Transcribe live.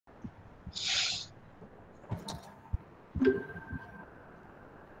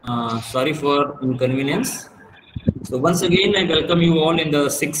Sorry for inconvenience. So once again, I welcome you all in the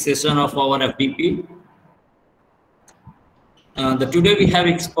sixth session of our FDP. Today we have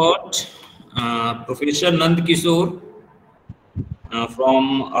expert Professor Nand Kishore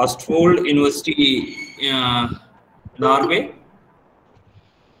from Ostfold University, Norway.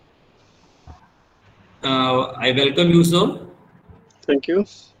 I welcome you, sir. Thank you.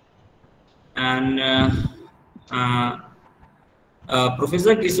 And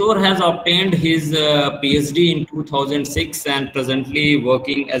Professor Kishore has obtained his PhD in 2006 and presently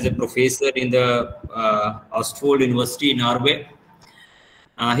working as a professor in the Ostfold University in Norway.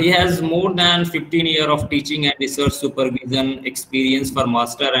 He has more than 15 years of teaching and research supervision experience for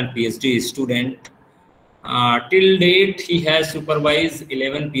master and PhD student. Till date, he has supervised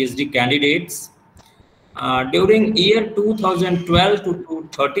 11 PhD candidates. During year 2012 to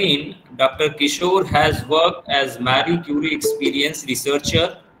 2013, Dr. Kishore has worked as Marie Curie Experience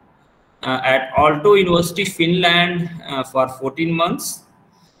Researcher at Aalto University, Finland for 14 months.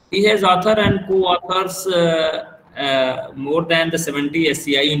 He has author and co-authors more than the 70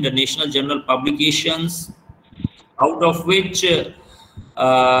 SCI international journal publications, out of which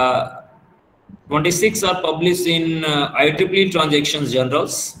 26 are published in IEEE Transactions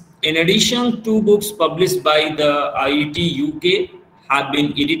journals. In addition, 2 books published by the IET UK have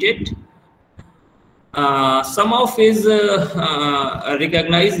been edited. Some of his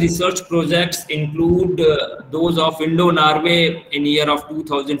recognized research projects include those of Indo-Norway in year of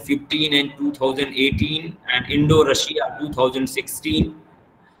 2015 and 2018 and Indo-Russia 2016.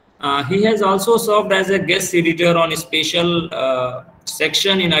 He has also served as a guest editor on a special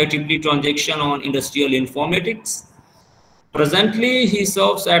section in IEEE Transaction on Industrial Informatics. Presently, he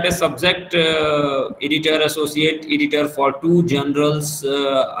serves as a subject editor, associate editor for 2 journals,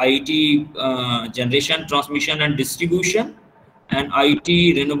 IET Generation, Transmission and Distribution and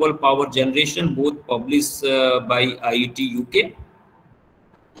IET Renewable Power Generation, both published by IET UK.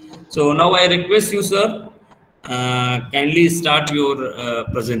 So now I request you, sir, kindly start your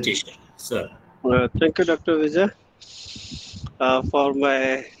presentation, sir. Thank you, Dr. Vijay, for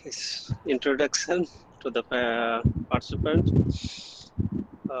my introduction to the participant.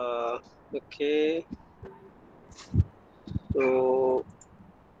 Okay.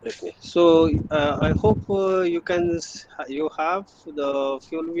 So I hope you have the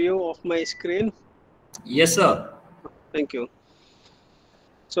full view of my screen. Yes, sir. Thank you.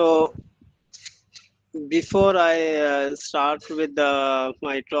 So before I start with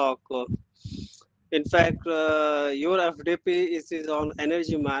my talk, in fact, your FDP is on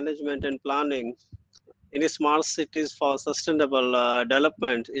energy management and planning in smart cities for sustainable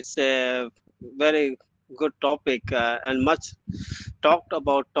development. It's a very good topic and much talked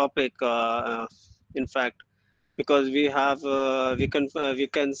about topic. In fact, because we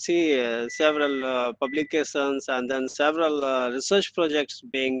can see several publications and then several research projects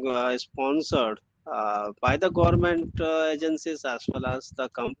being sponsored by the government agencies as well as the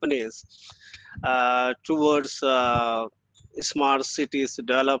companies towards smart cities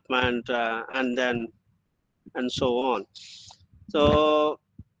development and so on. So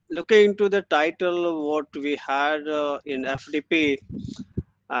looking into the title what we had in FDP,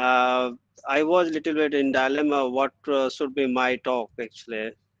 I was a little bit in dilemma what should be my talk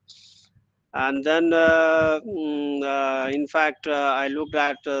actually. And then in fact I looked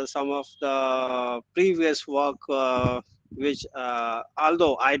at some of the previous work which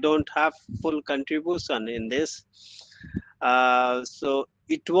although I don't have full contribution in this, so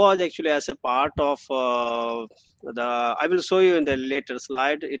it was actually as a part of I will show you in the later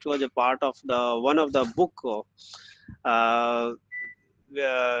slide. It was a part of the one of the book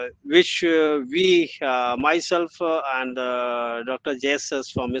which we myself and Dr.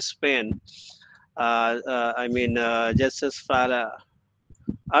 Jesus from Spain, Jesus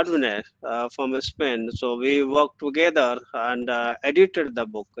Arvine from Spain. So we worked together and edited the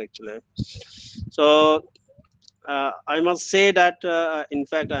book actually. So I must say that in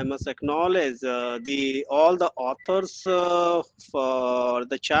fact I must acknowledge all the authors for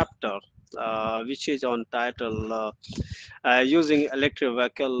the chapter which is on title using electric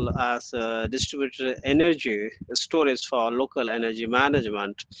vehicle as distributed energy storage for local energy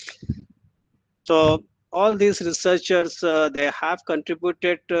management. So all these researchers they have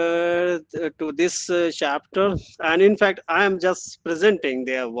contributed to this chapter, and in fact I am just presenting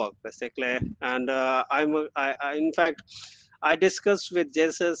their work basically. And I in fact I discussed with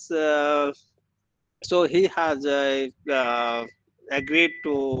Jesus, so he has agreed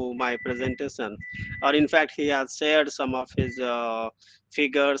to my presentation, or in fact he has shared some of his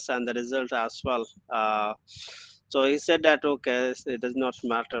figures and the result as well. So he said that okay, it does not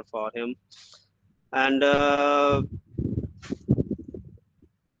matter for him, and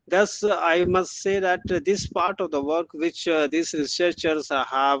thus I must say that this part of the work which these researchers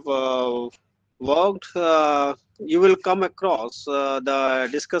have worked, you will come across the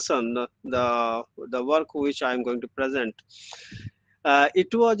discussion, the work which I am going to present.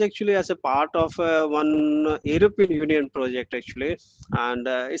 It was actually as a part of one European Union project actually, and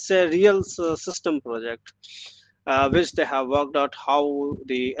it's a real system project, which they have worked out how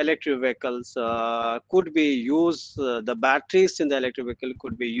the electric vehicles could be used, the batteries in the electric vehicle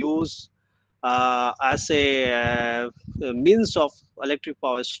could be used as a means of electric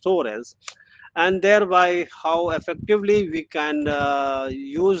power storage, and thereby how effectively we can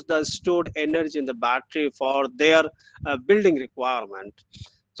use the stored energy in the battery for their building requirement.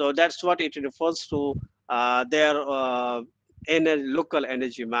 So that's what it refers to, their local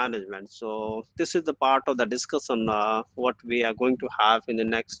energy management. So this is the part of the discussion what we are going to have in the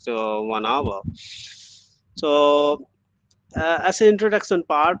next 1 hour. So as an introduction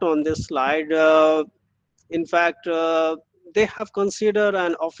part on this slide, in fact, they have considered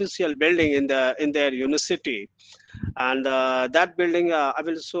an official building in their university, and that building I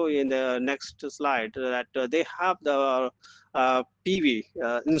will show you in the next slide that they have the PV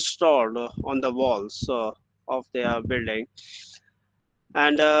installed on the walls of their building,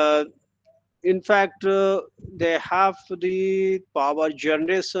 and in fact they have the power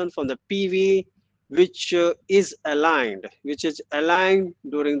generation from the PV which is aligned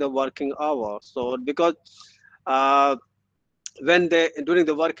during the working hour. So because uh, when they during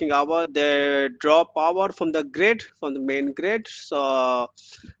the working hour they draw power from the grid, from the main grid, so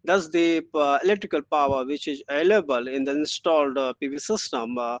thus the electrical power which is available in the installed PV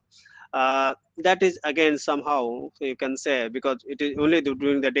system, that is again somehow you can say, because it is only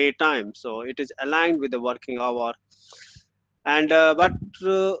during the daytime, so it is aligned with the working hour. And but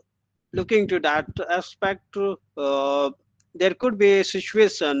looking to that aspect, there could be a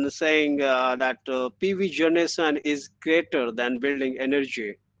situation saying that PV generation is greater than building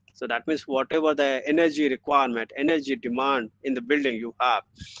energy. So that means whatever the energy requirement, energy demand in the building you have.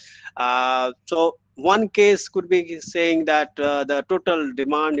 So one case could be saying that the total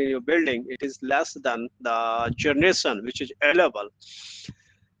demand in your building, it is less than the generation which is available.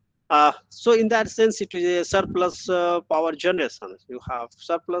 So in that sense, it is a surplus power generation. You have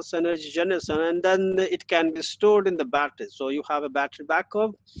surplus energy generation, and then it can be stored in the battery. So you have a battery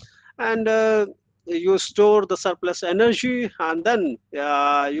backup, and you store the surplus energy, and then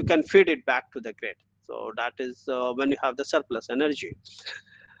you can feed it back to the grid. So that is when you have the surplus energy,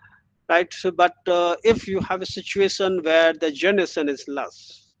 right? So, but if you have a situation where the generation is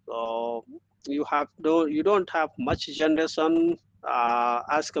less, so you don't have much generation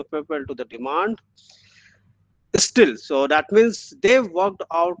as compared to the demand still. So that means they've worked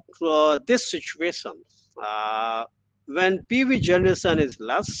out this situation, uh, when PV generation is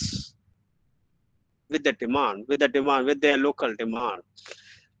less with their local demand,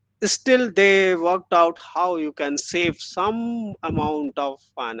 still they worked out how you can save some amount of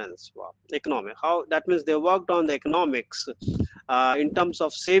finance, economic, how that means they worked on the economics in terms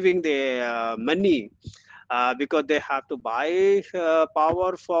of saving the money, because they have to buy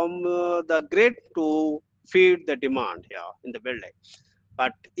power from the grid to feed the demand here in the building.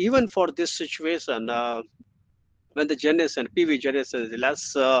 But even for this situation, when the generation, PV generation is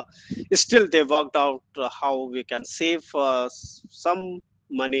less, still they worked out how we can save some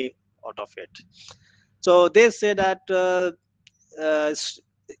money out of it. So they say that uh,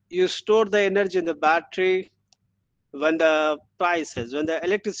 you store the energy in the battery when when the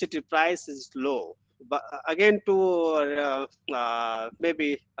electricity price is low. But again, to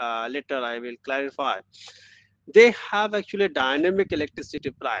maybe later I will clarify, they have actually dynamic electricity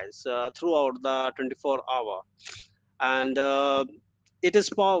price throughout the 24-hour. And it is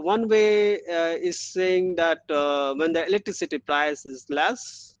for one way is saying that when the electricity price is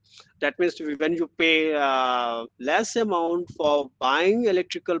less, that means when you pay less amount for buying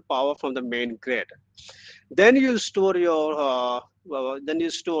electrical power from the main grid, then you store your then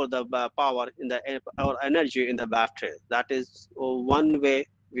you store the power in the or energy in the battery. That is one way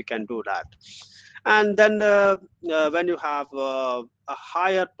we can do that. And then when you have a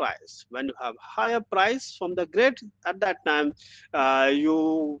higher price, from the grid, at that time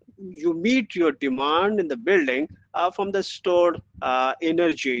you meet your demand in the building from the stored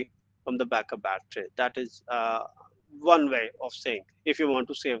energy from the backup battery. That is one way of saying if you want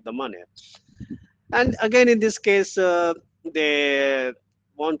to save the money. And again, in this case, they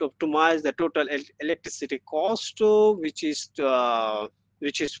want to optimize the total electricity cost, which is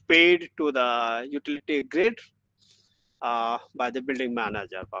paid to the utility grid. by the building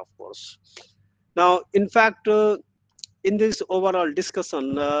manager, of course. Now, in fact, in this overall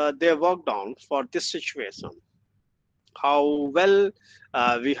discussion, they worked on for this situation. How well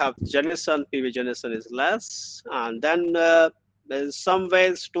we have generation, PV generation is less, and then there's some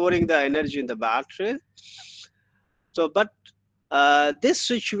way storing the energy in the battery. So, but this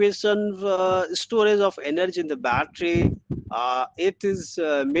situation, storage of energy in the battery, it is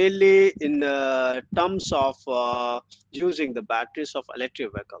mainly in terms of using the batteries of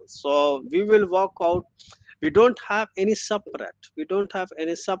electric vehicles. So we will work out. We don't have any separate. We don't have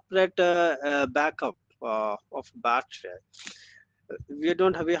any separate backup of battery.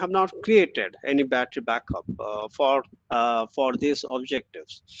 We have not created any battery backup for these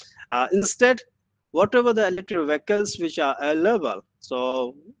objectives. Instead, whatever the electric vehicles which are available,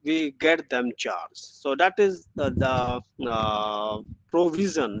 so we get them charged. So that is the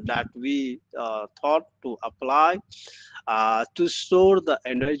provision that we thought to apply to store the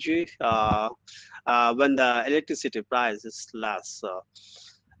energy when the electricity price is less,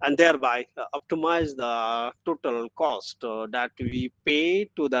 and thereby optimize the total cost that we pay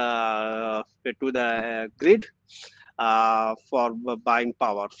to the grid for buying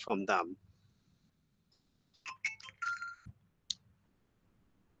power from them.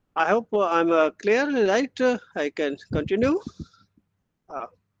 I hope I'm clear, right? I can continue. Uh,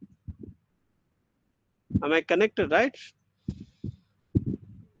 am I connected, right?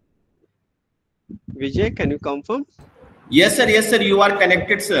 Vijay, can you confirm? Yes, sir. Yes, sir. You are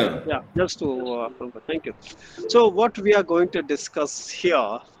connected, sir. Yeah, just to thank you. So what we are going to discuss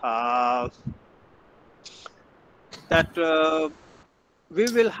here, that we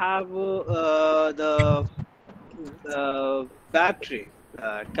will have the battery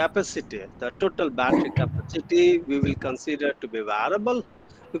capacity, the total battery capacity we will consider to be variable,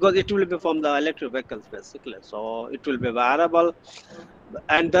 because it will be from the electric vehicles basically. So it will be variable,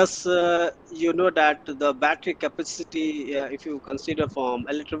 and thus you know that the battery capacity, if you consider from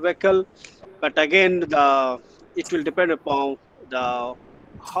electric vehicle, but again it will depend upon the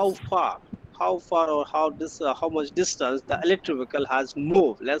how far or how much distance the electric vehicle has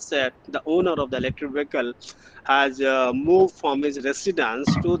moved. Let's say the owner of the electric vehicle has moved from his residence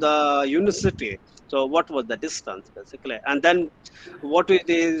to the university. So what was the distance basically, and then what is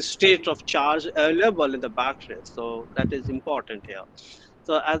the state of charge available in the battery? So that is important here.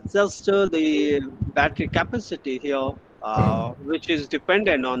 So adjust the battery capacity here, which is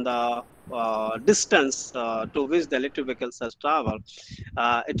dependent on the distance to which the electric vehicles has traveled.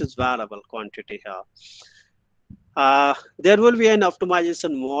 It is variable quantity here. There will be an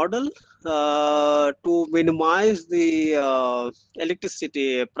optimization model to minimize the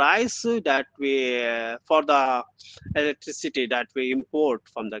electricity price that we for the electricity that we import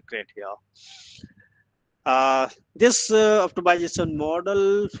from the grid here. This optimization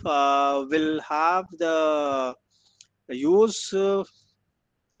model will have the use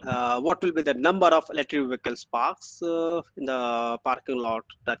what will be the number of electric vehicles parks in the parking lot,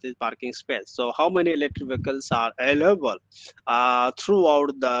 that is parking space. So how many electric vehicles are available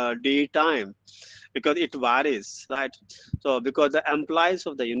throughout the daytime, because it varies, right? So because the employees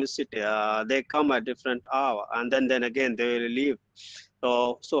of the university, they come at different hour, and then again they will leave.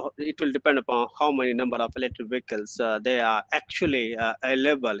 So it will depend upon how many number of electric vehicles they are actually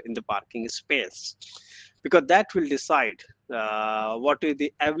available in the parking space, because that will decide what is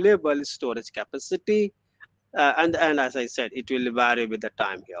the available storage capacity, and as I said, it will vary with the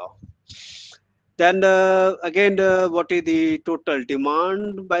time here. Then again, what is the total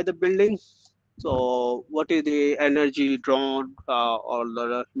demand by the building? So what is the energy drawn or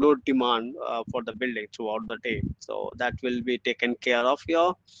the load demand for the building throughout the day? So that will be taken care of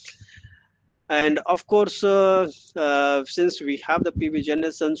here. And of course, since we have the PV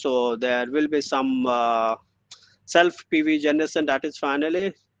generation, so there will be some self PV generation, that is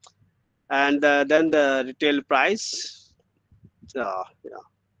finally, and then the retail price. Yeah.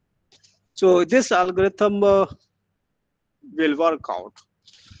 So this algorithm will work out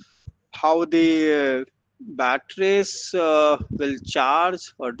how the batteries will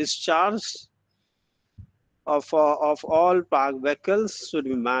charge or discharge of all park vehicles should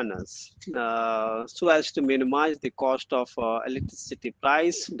be managed so as to minimize the cost of electricity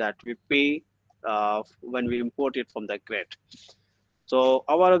price that we pay when we import it from the grid. So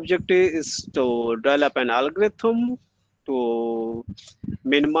our objective is to develop an algorithm to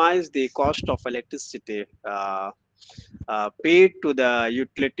minimize the cost of electricity paid to the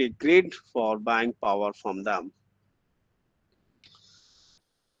utility grid for buying power from them.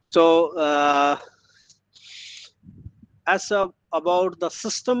 So as a about the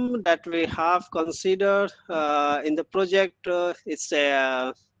system that we have considered in the project, it's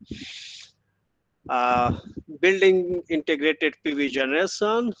a building integrated PV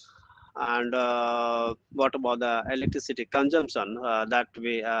generation. And what about the electricity consumption that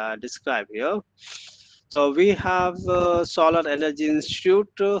we describe here? So we have Solar Energy Institute,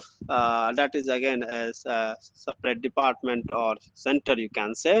 that is again as a separate department or center, you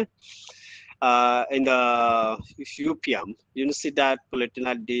can say, in the UPM, Universidad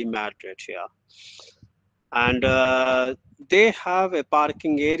Politécnica de Madrid here. And they have a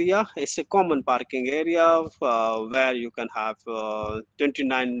parking area. It's a common parking area where you can have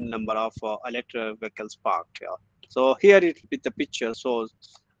 29 number of electric vehicles parked here. So here it with the picture shows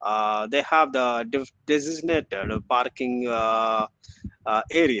they have the designated parking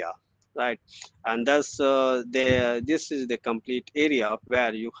area, right? And thus this is the complete area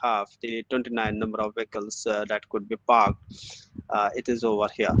where you have the 29 number of vehicles that could be parked. It is over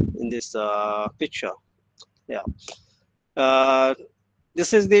here in this picture. Yeah.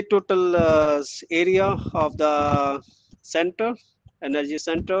 This is the total area of the center, energy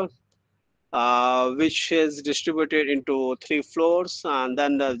center, which is distributed into 3 floors, and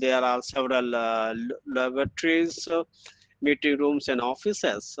then there are several laboratories, meeting rooms, and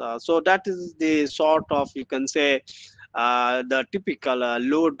offices. So that is the sort of, you can say, the typical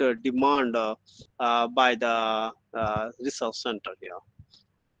load demand by the research center here.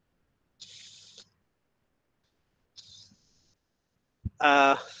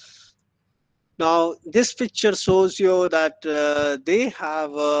 Now, this picture shows you that they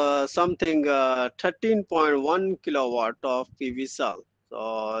have something 13.1 kilowatt of PV cell.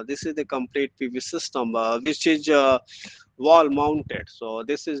 So this is the complete PV system, which is wall mounted. So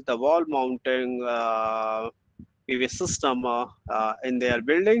this is the wall mounting PV system in their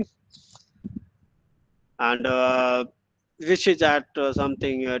building, and which is at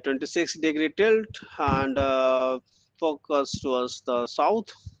something 26-degree tilt and focus towards the south.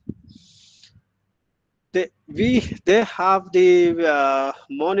 They have the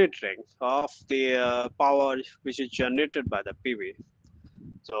monitoring of the power which is generated by the PV.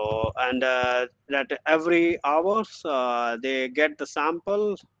 So, and that every hour they get the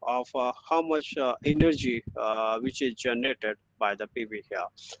sample of how much energy which is generated by the PV here.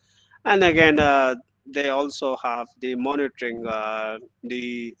 And again, they also have the monitoring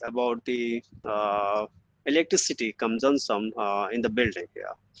about the electricity consumption in the building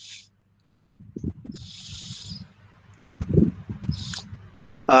here.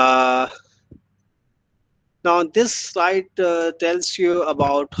 Now this slide tells you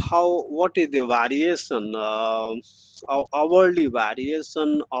about what is the variation, hourly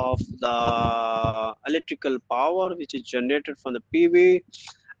variation of the electrical power which is generated from the PV,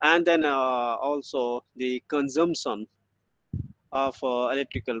 and then also the consumption of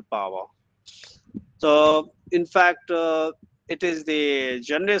electrical power. So in fact, it is the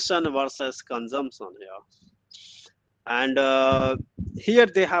generation versus consumption here. And here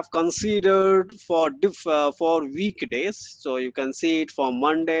they have considered for weekdays. So you can see it for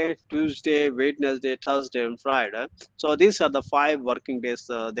Monday, Tuesday, Wednesday, Thursday, and Friday. So these are the 5 working days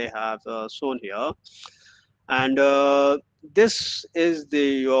they have shown here. And this is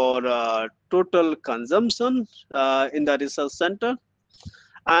your total consumption in the research center.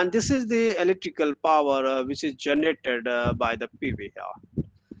 And this is the electrical power which is generated by the PV here.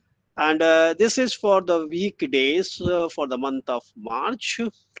 And this is for the weekdays for the month of March.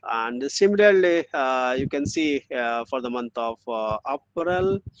 And similarly, you can see for the month of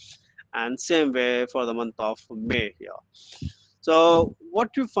April, and same way for the month of May here. So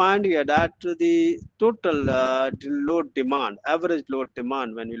what you find here, that the total load demand, average load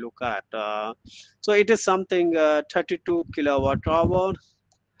demand, when you look at, so it is something 32 kilowatt hour.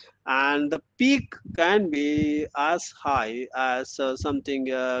 And the peak can be as high as something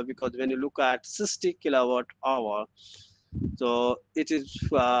because when you look at 60 kilowatt hour, so it is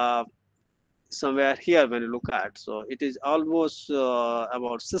somewhere here when you look at, so it is almost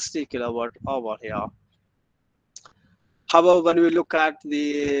about 60 kilowatt hour here. However, when we look at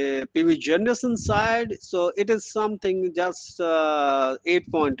the PV generation side, so it is something just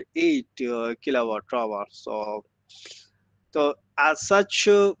 8.8 kilowatt hour. So as such,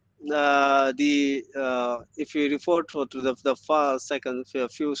 if you refer to the first, second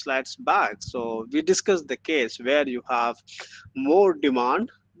few slides back, so we discussed the case where you have more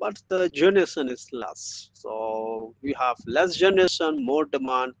demand, but the generation is less. So we have less generation, more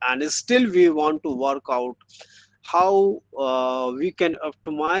demand, and still we want to work out how we can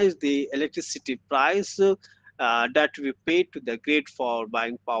optimize the electricity price that we pay to the grid for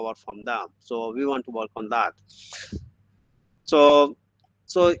buying power from them. So we want to work on that. So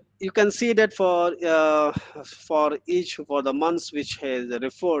so you can see that for the months which has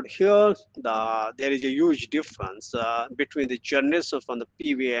referred here, there is a huge difference between the generation from the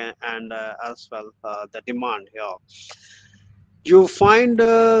PV and as well the demand here. You find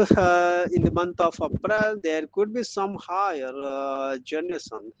in the month of April there could be some higher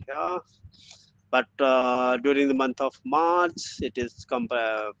generation here, but during the month of March it is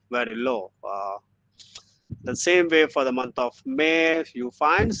very low. The same way for the month of May, you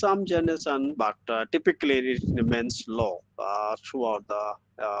find some generation, but typically it remains low throughout the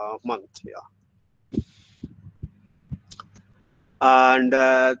month. Yeah. And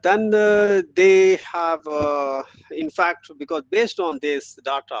then they have, in fact, because based on this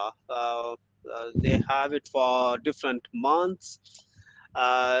data, they have it for different months.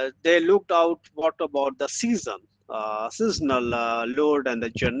 They looked out what about the seasonal load and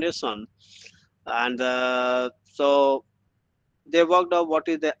the generation. And so they worked out what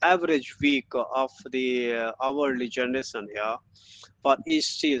is the average week of the hourly generation here for each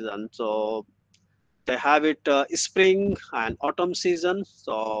season. So they have it spring and autumn season.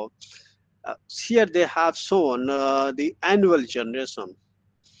 So here they have shown the annual generation.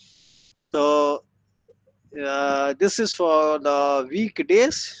 So this is for the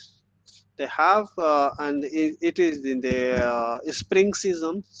weekdays they have, and it is in the spring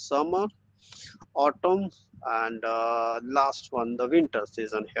season, summer, autumn, and last one the winter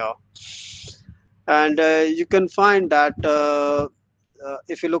season here. And you can find that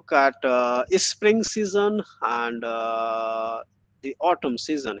if you look at spring season and the autumn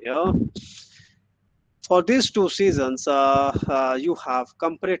season here, for these two seasons you have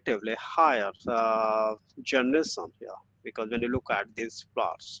comparatively higher generation here, because when you look at these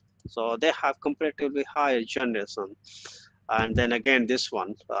plots, so they have comparatively higher generation. And then again this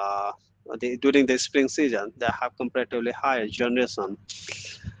one, during the spring season they have comparatively higher generation.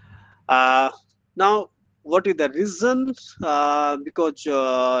 Now what is the reason? Because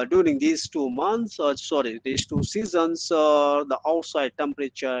during these 2 months, these two seasons, the outside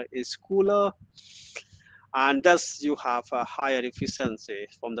temperature is cooler, and thus you have a higher efficiency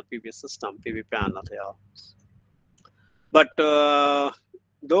from the PV system, PV panel here. But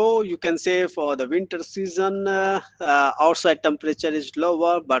though you can say for the winter season, outside temperature is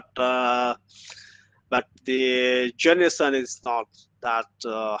lower, but the generation is not that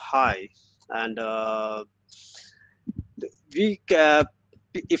high, and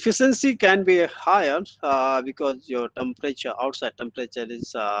efficiency can be higher because your outside temperature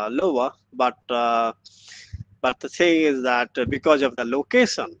is lower, but the thing is that because of the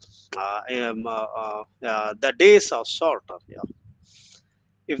location, the days are shorter. Yeah.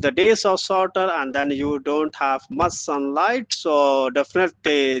 If the days are shorter and then you don't have much sunlight, so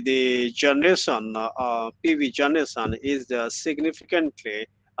definitely the generation, PV generation is significantly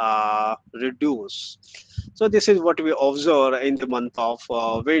reduced. So this is what we observe in the month of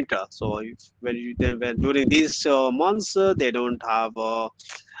winter. So when during these months they don't have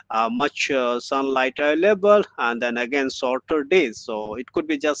much sunlight available, and then again shorter days. So it could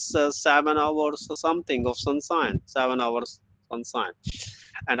be just 7 hours or something of sunshine, 7 hours sunshine.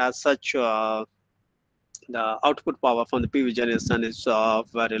 And as such, the output power from the PV generation is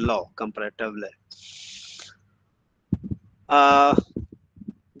very low comparatively.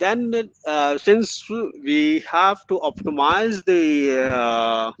 Then since we have to optimize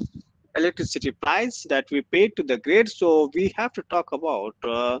the electricity price that we pay to the grid, so we have to talk about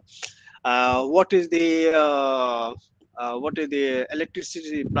what is the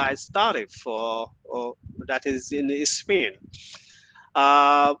electricity price tariff that is in Spain.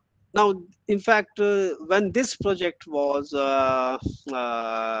 Now, in fact, when this project was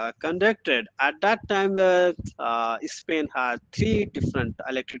conducted, at that time, Spain had 3 different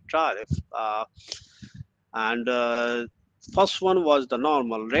electric tariffs. And first one was the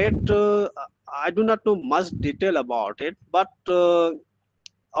normal rate. I do not know much detail about it, but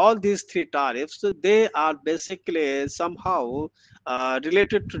all these 3 tariffs, they are basically somehow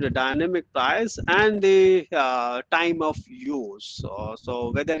related to the dynamic price and the time of use.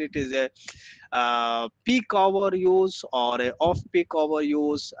 So whether it is a peak hour use or a off peak hour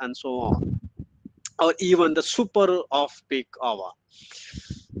use and so on, or even the super off peak hour.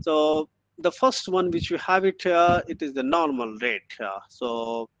 So the first one which we have it here, it is the normal rate here.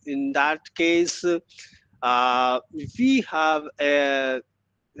 So in that case, we have a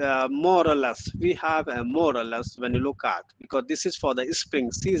more or less when you look at, because this is for the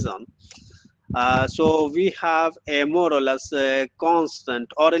spring season, so we have a more or less a constant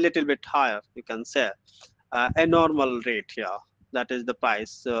or a little bit higher, you can say, a normal rate here. That is the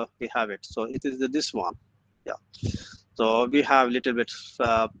price we have it. So it is this one. Yeah. So we have little bit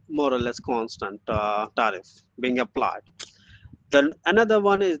more or less constant tariff being applied. Then another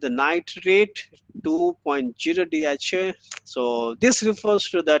one is the night rate 2.0 DHA. So this refers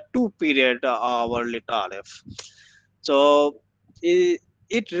to the 2-period hourly tariff. So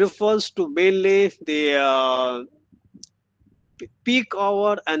it refers to mainly the peak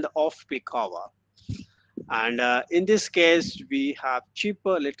hour and the off-peak hour. And in this case, we have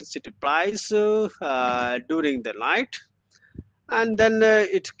cheaper electricity price during the night, and then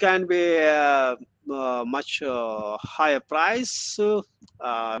it can be much higher price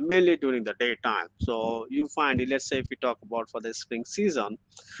mainly during the daytime. So you find, let's say if we talk about for the spring season,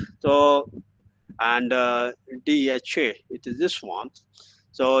 so and DHA, it is this one.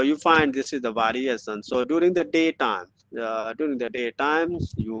 So you find this is the variation. So during the daytime,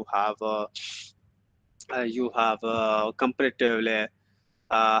 you have comparatively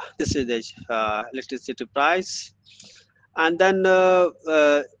this is the electricity price, and then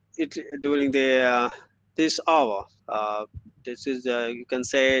it during the this hour. This is you can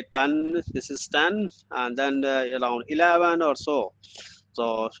say 10. This is 10, and then around 11 or so.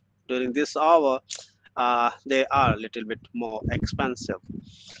 So during this hour, they are a little bit more expensive.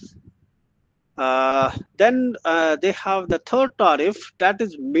 Then they have the third tariff that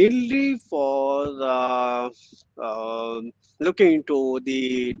is mainly for looking into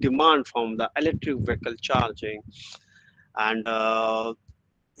the demand from the electric vehicle charging, and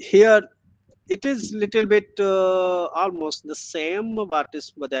here it is little bit almost the same, but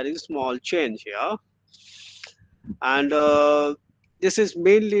there is small change here, and this is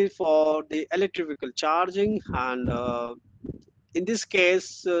mainly for the electric vehicle charging, and in this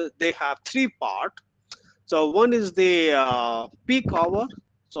case they have three part. So one is the peak hour.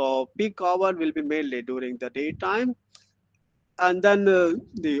 So peak hour will be mainly during the daytime, and then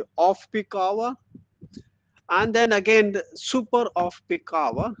the off peak hour, and then again the super off peak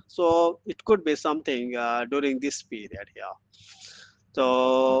hour. So it could be something during this period here.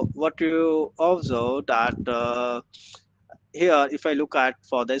 So what you observe that here, if I look at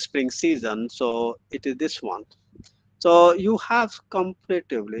for the spring season, so it is this one. So you have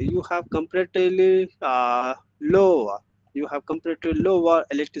comparatively lower,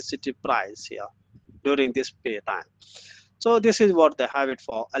 electricity price here during this period time. So this is what they have it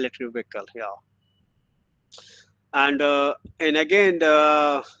for electric vehicle here. And again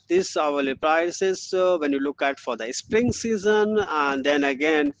this hourly prices when you look at for the spring season, and then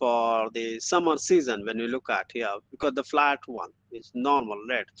again for the summer season when you look at here, because the flat one is normal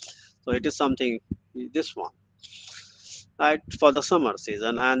rate, so it is something this one, right, for the summer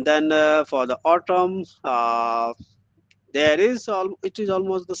season. And then for the autumn there is it is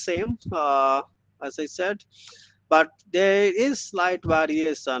almost the same as I said, but there is slight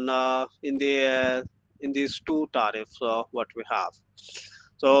variation in these two tariffs what we have.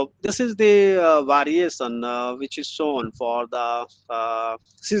 So this is the variation which is shown for the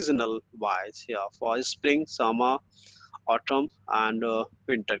seasonal wise here for spring, summer, autumn, and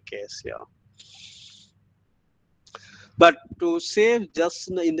winter case here. But to save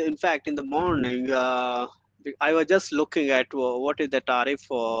just in fact in the morning, I was just looking at what is the tariff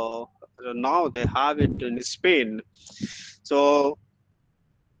for now they have it in Spain. So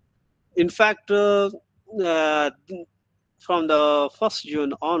in fact from the 1st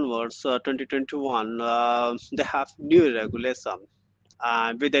June onwards 2021 they have new regulation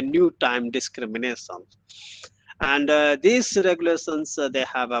with a new time discrimination. And these regulations they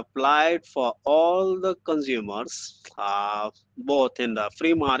have applied for all the consumers, both in the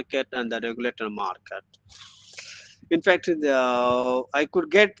free market and the regulated market. In fact, I could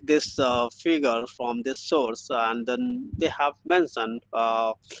get this figure from this source, and then they have mentioned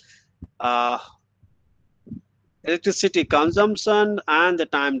electricity consumption and the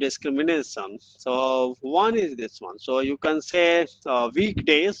time discrimination. So one is this one. So you can say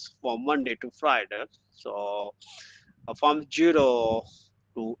weekdays from Monday to Friday. So from 0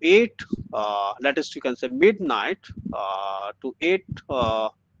 to 8, that is you can say midnight to 8.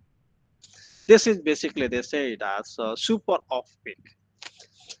 This is basically they say it as super off peak.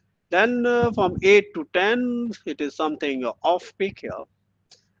 Then from 8 to 10, it is something off peak here.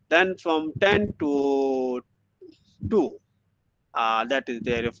 Then from 10 to 2, that is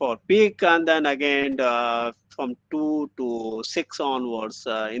there for peak, and then again from 2 to 6 onwards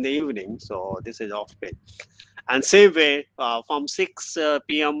in the evening. So this is off peak. And same way from 6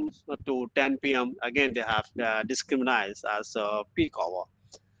 p.m. to 10 p.m. again they have discriminated as peak hour.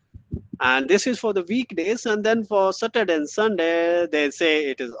 And this is for the weekdays, and then for Saturday and Sunday they say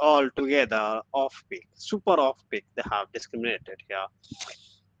it is all together off peak, super off peak. They have discriminated here.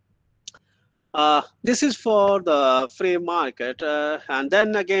 This is for the free market, and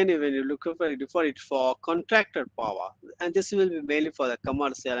then again, when you look for it for contracted power, and this will be mainly for the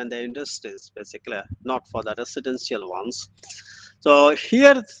commercial and the industries, basically, not for the residential ones. So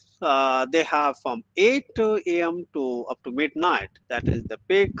here they have from 8 a.m. to up to midnight. That is the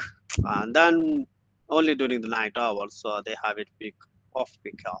peak, and then only during the night hours, so they have it peak off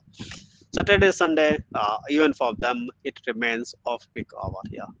peak hour. Saturday, Sunday, even for them, it remains off peak hour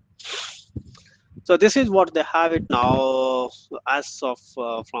here. So this is what they have it now as of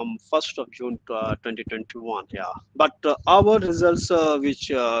from 1st of June 2021. Yeah, but our results,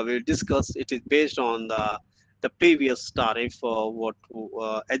 which we'll discuss, it is based on the previous tariff what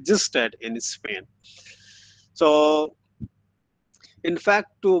existed in Spain. So in fact,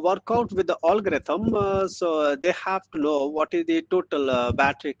 to work out with the algorithm, so they have to know what is the total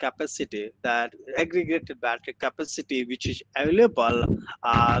battery capacity, that aggregated battery capacity, which is available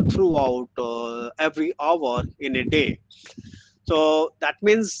throughout every hour in a day. So that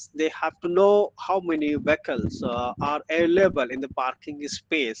means they have to know how many vehicles are available in the parking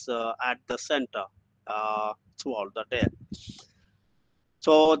space at the center throughout the day.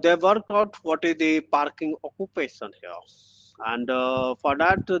 So they work out what is the parking occupation here. And for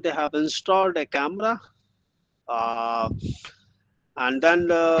that, they have installed a camera. And then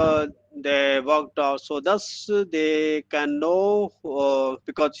they worked out. So thus they can know,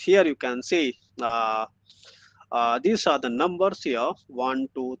 because here you can see these are the numbers here, 1,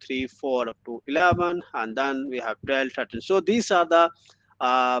 2, 3, 4 up to 11, and then we have 12, 13. So these are the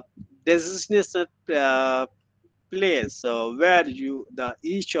designated place where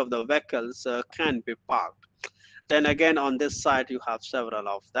each of the vehicles can be parked. Then again, on this side, you have several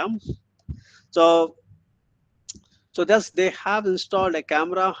of them. So thus they have installed a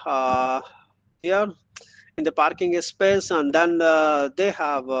camera here in the parking space, and then they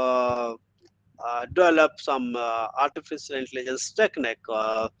have developed some artificial intelligence technique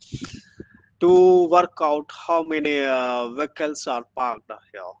to work out how many vehicles are parked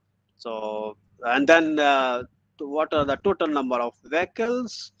here. So, and then what are the total number of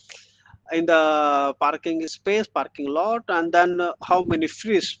vehicles in the parking space, parking lot, and then how many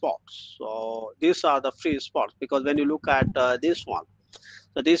free spots. So these are the free spots, because when you look at this one,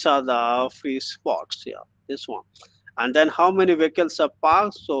 so these are the free spots here, this one. And then how many vehicles are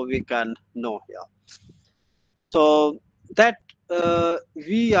parked, so we can know here. So that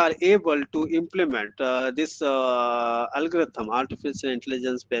we are able to implement this algorithm, artificial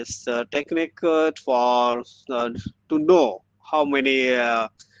intelligence based technique for to know how many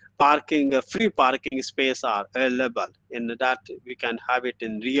free parking space are available. In that we can have it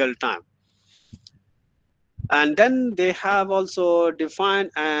in real time. And then they have also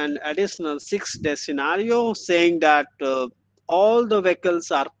defined an additional 6-day scenario, saying that all the vehicles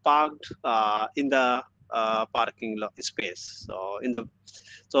are parked in the parking lot space.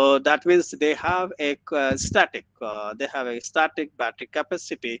 So that means they have a static battery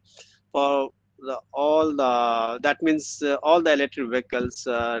capacity for that means all the electric vehicles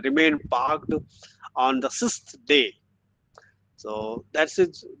remain parked on the 6th day. So that's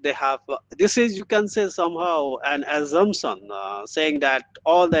it. They have this is, you can say, somehow an assumption saying that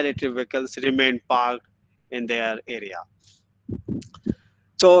all the electric vehicles remain parked in their area.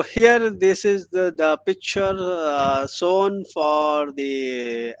 So here, this is the picture shown for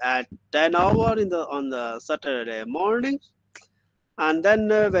the at 10 hour on the Saturday morning. And then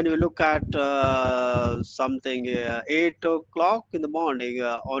when you look at something 8 o'clock in the morning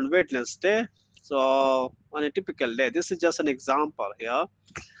on Wednesday, so on a typical day, this is just an example here.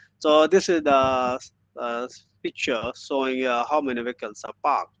 So this is the picture showing how many vehicles are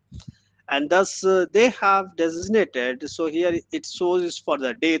parked. And thus they have designated, so here it shows for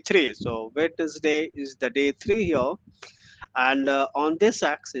the day 3. So Wednesday is the day 3 here. And on this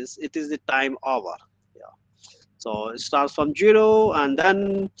axis, it is the time hour. So it starts from 0, and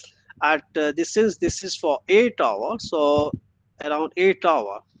then at this is for 8 hours. So around 8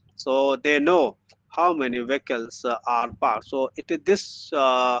 hours, so they know how many vehicles are parked. So it is this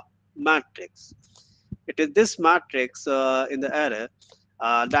matrix. It is this matrix in the array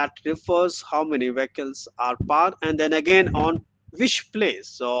that refers how many vehicles are parked, and then again on which place.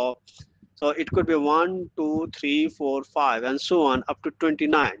 So it could be 1, 2, 3, 4, 5, and so on up to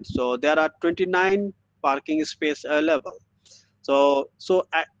 29. So there are 29 parking space available. So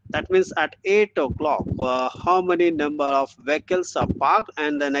that means at 8 o'clock, how many number of vehicles are parked,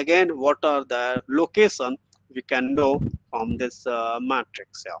 and then again what are the location, we can know from this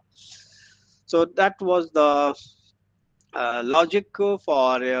matrix here. So that was the logic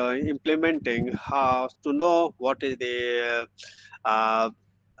for implementing how to know what is the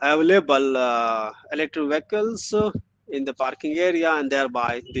available electric vehicles in the parking area, and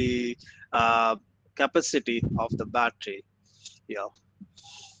thereby the capacity of the battery. Yeah.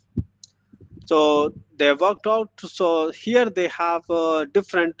 So they worked out. So here they have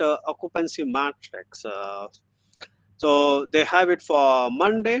different occupancy matrix. So they have it for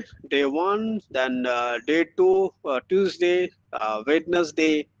Monday, day 1, then day 2, Tuesday,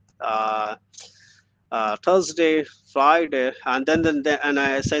 Wednesday, uh, Thursday, Friday, and then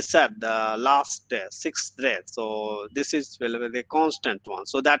as I said, the last day, 6th day. So this is will be the constant one.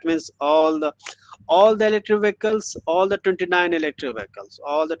 So that means all the electric vehicles, all the 29 electric vehicles,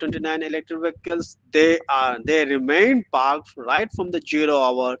 they remain parked right from the 0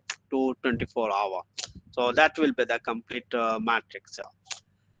 hour to 24 hour. So that will be the complete matrix.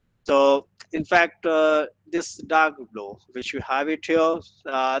 So in fact, this dark blue, which you have it here,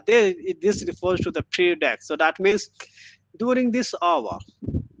 this refers to the pre-deck. So that means during this hour,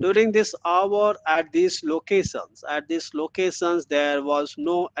 at these locations, there was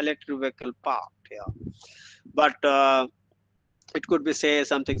no electric vehicle parked here. But it could be say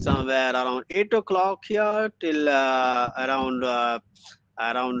something somewhere around 8 o'clock here till around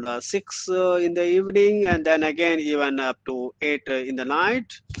 6 in the evening, and then again even up to 8 in the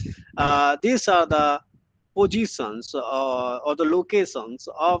night. These are the positions or the locations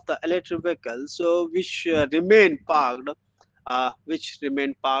of the electric vehicles which remain parked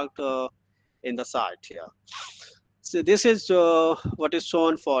in the site here. So this is what is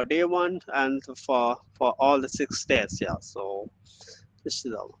shown for day 1 and for all the 6 days. Yeah. So this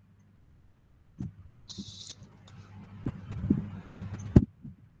is all.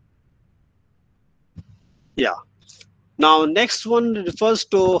 Yeah. Now next one refers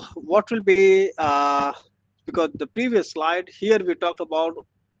to what will be because the previous slide here we talked about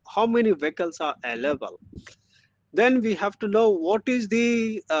how many vehicles are available. Then we have to know what is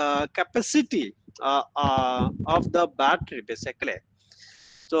the capacity of the battery basically.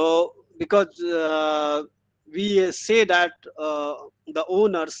 So because we say that the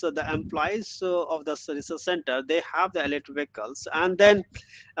owners, the employees of the research center, they have the electric vehicles, and then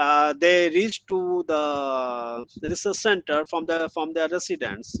they reach to the research center from their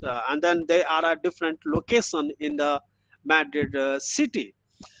residence, and then they are at different location in the Madrid city.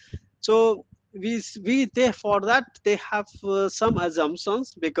 So they for that they have some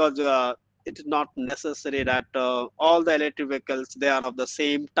assumptions, because it is not necessary that all the electric vehicles they are of the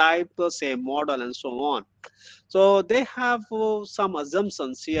same type, same model, and so on. So they have some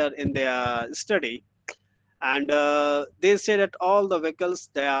assumptions here in their study, and they say that all the vehicles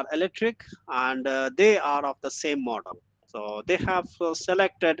they are electric, and they are of the same model. So they have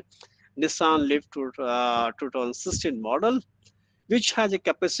selected Nissan Leaf 2016 model, which has a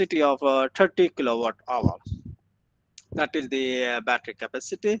capacity of 30 kilowatt hour. That is the battery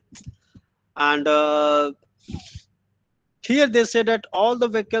capacity. And here they say that all the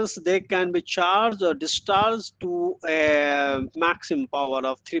vehicles, they can be charged or discharged to a maximum power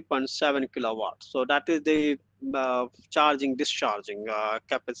of 3.7 kilowatts. So that is the charging discharging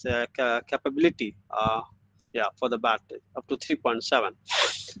capability for the battery, up to 3.7.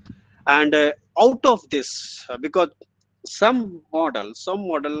 And out of this, because some models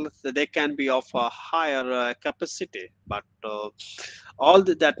they can be of a higher capacity, but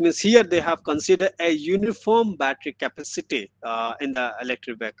that means here they have considered a uniform battery capacity in the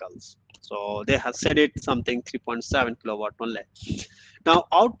electric vehicles. So they have said it something 3.7 kilowatt only. Now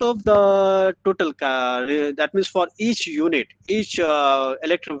out of the total that means for each unit, each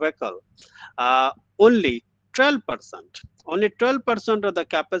electric vehicle, only 12% of the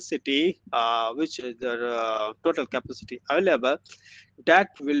capacity, which is the total capacity available, that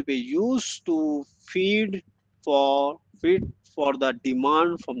will be used to feed for the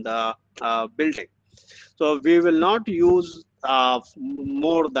demand from the building. So we will not use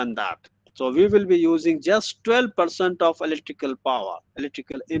more than that. So we will be using just 12% of electrical power,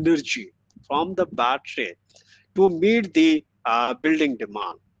 electrical energy from the battery to meet the building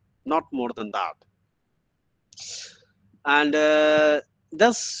demand, not more than that. And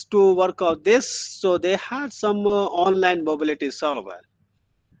thus to work out this, so they had some online mobility survey,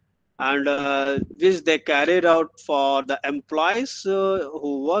 and which they carried out for the employees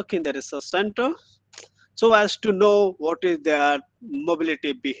who work in the research center, so as to know what is their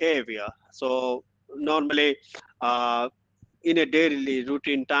mobility behavior. So normally in a daily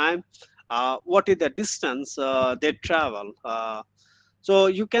routine time, what is the distance they travel. So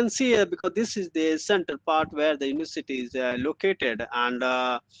you can see because this is the center part where the university is located, and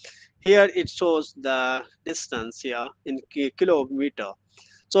here it shows the distance here in kilometer.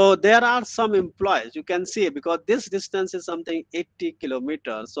 So there are some employees, you can see, because this distance is something 80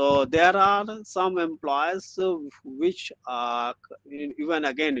 kilometers. So there are some employees which even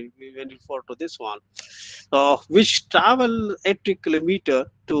again, when you refer to this one, which travel 80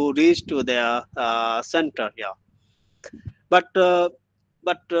 kilometer to reach to their center here. But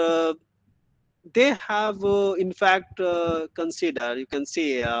they have in fact consider, you can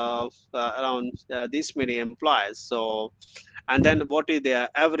see around this many employees. So and then what is their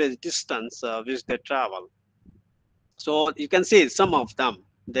average distance which they travel. So you can see some of them,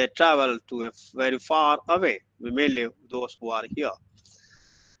 they travel to a very far away, mainly those who are here.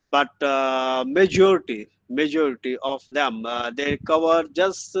 But majority of them, they cover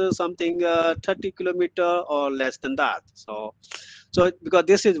just something 30 kilometer or less than that. So because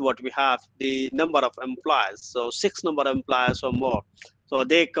this is what we have, the number of employees, so 6 number of employees or more, so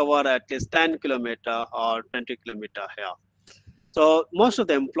they cover at least 10 kilometer or 20 kilometer here. So most of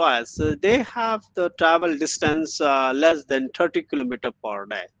the employees, they have the travel distance less than 30 kilometer per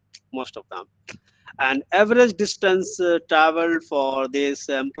day, most of them. And average distance traveled for these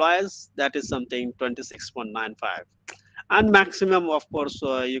employees, that is something 26.95. And maximum, of course,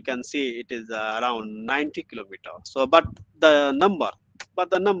 you can see it is around 90 kilometers. So, but the number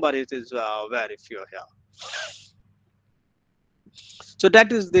it is very few here. So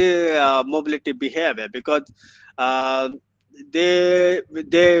that is the mobility behavior, because uh, they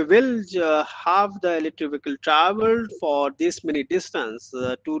will have the electric vehicle travel for this many distance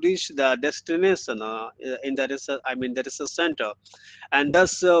to reach the destination in the research, I mean the research center. And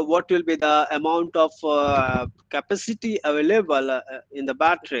thus what will be the amount of capacity available in the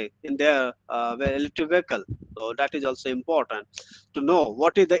battery in their electric vehicle. So that is also important to know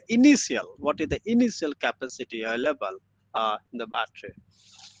what is the initial capacity available in the battery.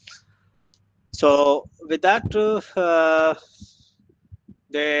 So with that,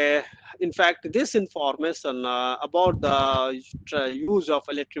 they, in fact, this information about the use of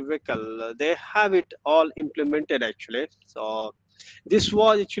electric vehicle, they have it all implemented actually. So this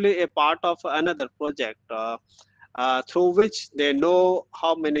was actually a part of another project through which they know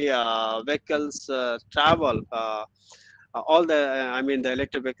how many vehicles travel. All the, I mean, the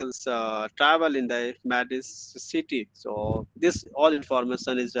electric vehicles travel in the Madis city. So this all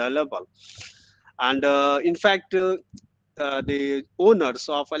information is available, and in fact, the owners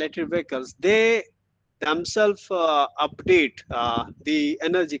of electric vehicles, they themselves update the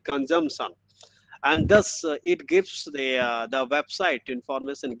energy consumption, and thus it gives the website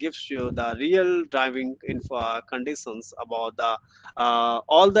information, gives you the real driving info conditions about the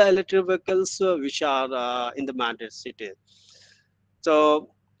all the electric vehicles which are in the mandate city. So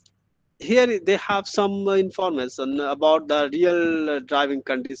here they have some information about the real driving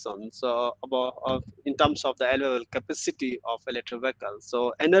conditions about in terms of the available capacity of electric vehicles.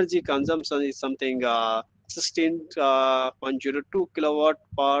 So energy consumption is something 16.02 kilowatt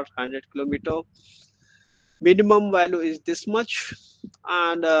per 100 kilometer. Minimum value is this much,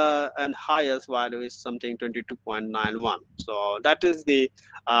 and highest value is something 22.91. So that is the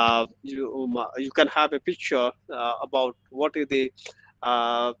you can have a picture about what is the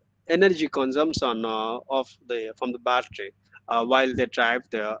energy consumption of the from the battery while they drive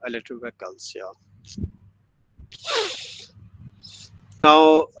their electric vehicles. Yeah.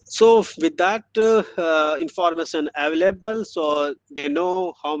 Now, so with that information available, so they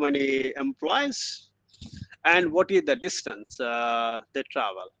know how many employees and what is the distance they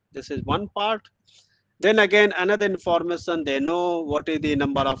travel. This is one part. Then again, another information, they know what is the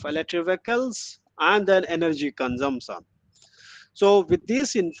number of electric vehicles and then energy consumption. So with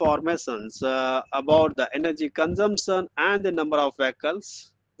these informations about the energy consumption and the number of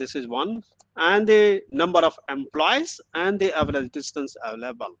vehicles, this is one, and the number of employees and the average distance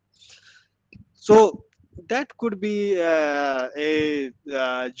available. So that could be a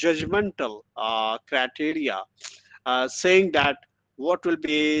judgmental criteria saying that what will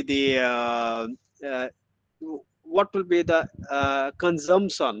be the uh,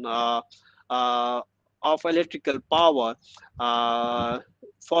 consumption uh, of electrical power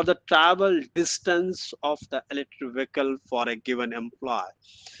for the travel distance of the electric vehicle for a given employee.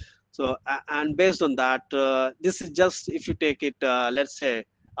 So and based on that, this is just, if you take it, let's say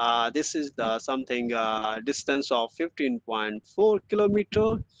this is the something distance of 15.4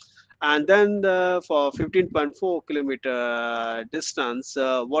 kilometer, and then for 15.4 kilometer distance,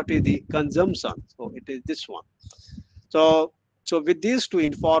 what is the consumption? So it is this one. So with these two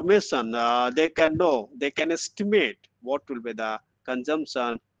information, they can know, they can estimate what will be the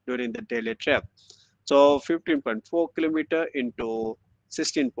consumption during the daily trip. So 15.4 kilometer into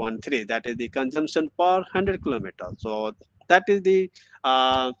 16.3, that is the consumption per 100 kilometers. So That is the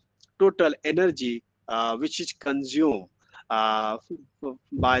total energy which is consumed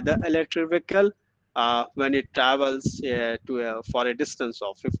by the electric vehicle when it travels for a distance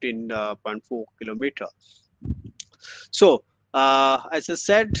of 15.4 kilometer. So, as I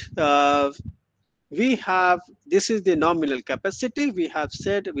said, we have, this is the nominal capacity. We have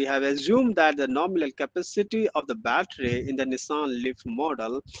assumed that the nominal capacity of the battery in the Nissan Leaf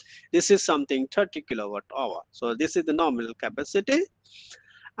model, this is something 30 kilowatt hour. So this is the nominal capacity.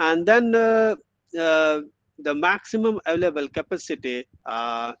 And then the maximum available capacity,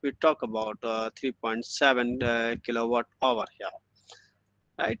 we talk about 3.7 kilowatt hour here,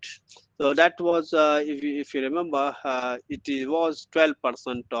 right? So that was, if you remember, it was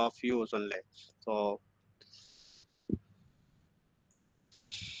 12% of use only. So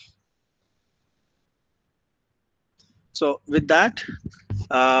with that,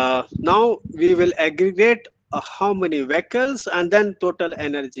 now we will aggregate how many vehicles and then total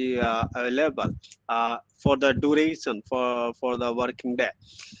energy available for the duration for the working day.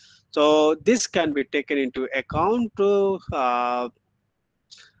 So this can be taken into account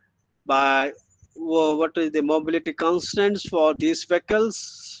by what is the mobility constraints for these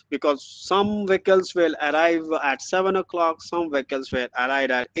vehicles, because some vehicles will arrive at 7 o'clock, some vehicles will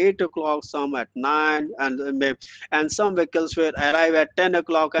arrive at 8 o'clock, some at 9, and some vehicles will arrive at 10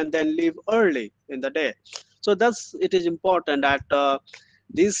 o'clock and then leave early in the day. So thus it is important that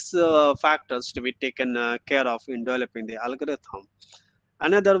these factors to be taken care of in developing the algorithm.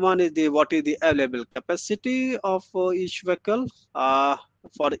 Another one is the what is the available capacity of each vehicle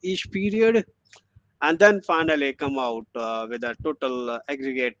for each period, and then finally come out with a total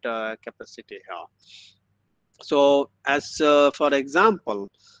aggregate capacity here. So as for example,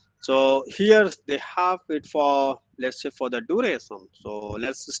 so here they have it for, let's say, for the duration. So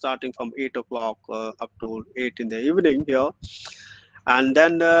let's starting from 8 o'clock up to 8 in the evening here, and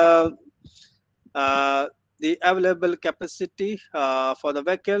then the available capacity for the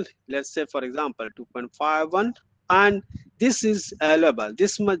vehicle, let's say for example 2.51, and this is available.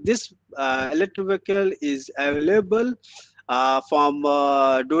 This electric vehicle is available from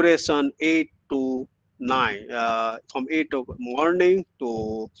duration 8 to 9, from 8 of morning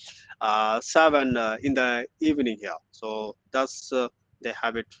to 7 in the evening here. So thus they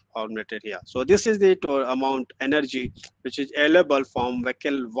have it formulated here. So this is the amount energy which is available from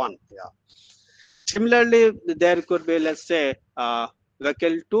vehicle 1 here. Similarly, there could be, let's say,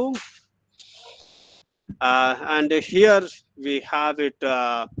 vehicle 2, and here we have it,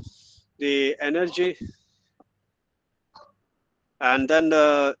 the energy, and then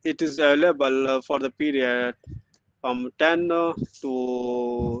it is available for the period from 10 to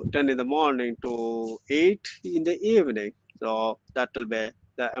 10 in the morning to 8 in the evening. So that will be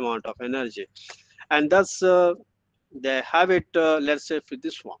the amount of energy, and thus they have it, let's say, for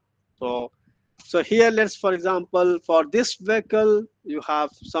this one. So here, let's, for example, for this vehicle, you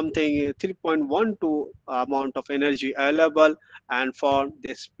have something 3.12 amount of energy available, and for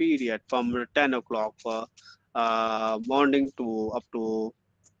this period from 10 o'clock morning to up to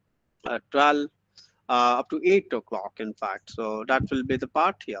 12, up to 8 o'clock, in fact. So that will be the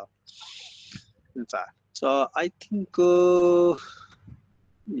part here, in fact. So I think,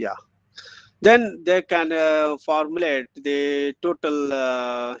 yeah. Then they can formulate the total,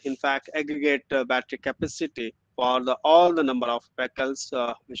 in fact, aggregate battery capacity for all the number of vehicles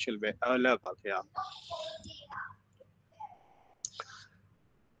which will be available here.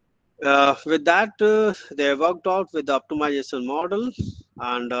 With that, they worked out with the optimization model,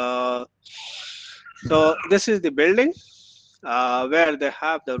 and so this is the building where they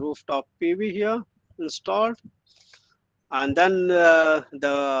have the rooftop PV here installed. And then the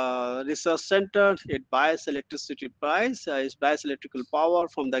research center, it buys electricity price, it buys electrical power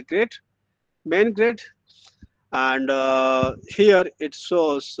from the grid, main grid. And here it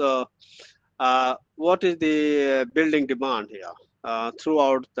shows what is the building demand here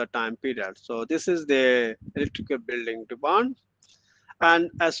throughout the time period. So this is the electrical building demand. And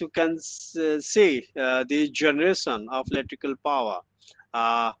as you can see, the generation of electrical power,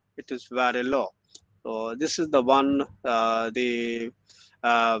 it is very low. So this is the one, the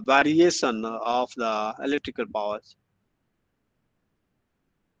variation of the electrical powers.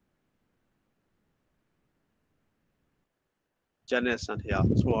 Generation here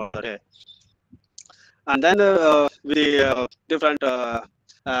throughout the day. And then with the different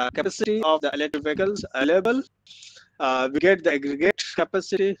capacity of the electric vehicles available, we get the aggregate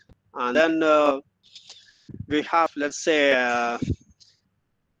capacity, and then we have, let's say,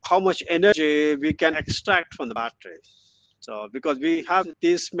 how much energy we can extract from the battery. So because we have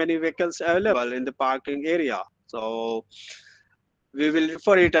these many vehicles available in the parking area, So we will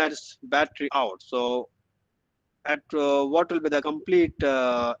refer it as battery out. So at what will be the complete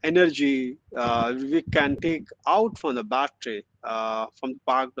energy we can take out from the battery from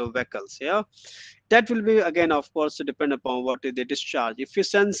parked vehicles. Yeah, that will be again, of course, depend upon what is the discharge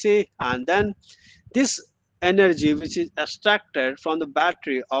efficiency, and then this energy which is extracted from the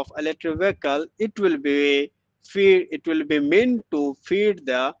battery of electric vehicle, it will be meant to feed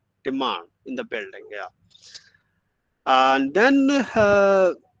the demand in the building. Yeah, and then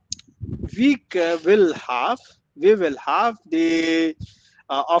we will have the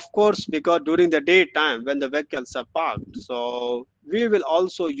of course, because during the daytime when the vehicles are parked, so we will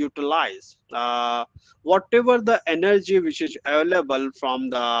also utilize whatever the energy which is available from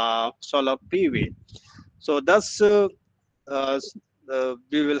the solar PV. So thus uh,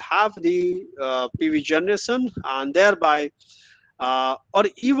 we will have the PV generation, and thereby or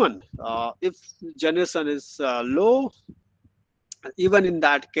even if generation is low, even in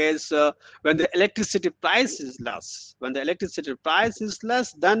that case, when the electricity price is less,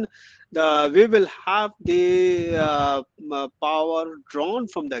 then we will have the power drawn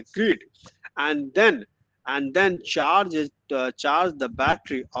from the grid, and then charge the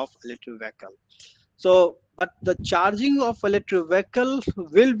battery of electric vehicle. So but the charging of electric vehicle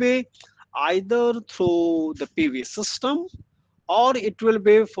will be either through the PV system, or it will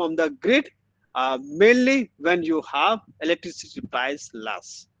be from the grid, mainly when you have electricity price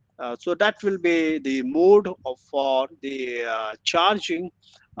less. So that will be the mode for the charging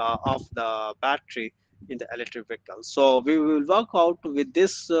of the battery in the electric vehicle. So we will work out with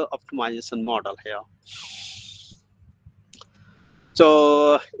this optimization model here.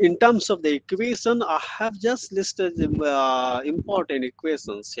 So in terms of the equation, I have just listed the important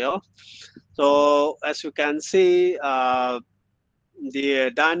equations here. So as you can see, the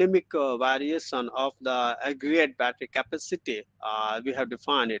dynamic variation of the aggregate battery capacity, we have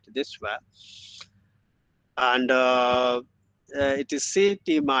defined it this way, and it is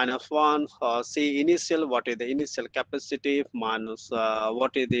CT minus 1, C initial, what is the initial capacity, minus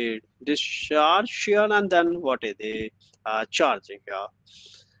what is the discharge here, and then what is the charging here.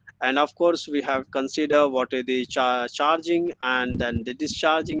 And of course, we have considered what is the charging and then the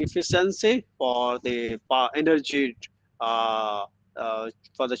discharging efficiency for the energy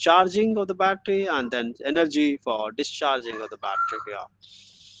for the charging of the battery, and then energy for discharging of the battery here.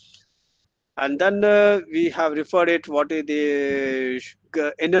 And then we have referred it what is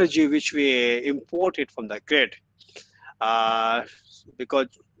the energy which we imported from the grid, uh, because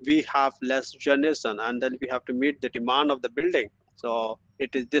we have less generation, and then we have to meet the demand of the building. So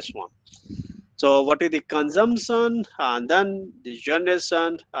it is this one. So what is the consumption, and then the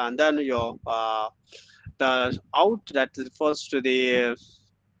generation, and then your the out, that refers to the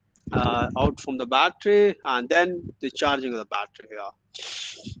out from the battery, and then the charging of the battery here.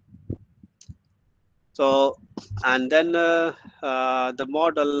 So and then the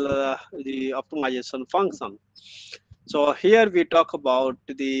model, the optimization function. So here we talk about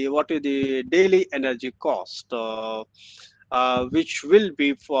the what is the daily energy cost, which will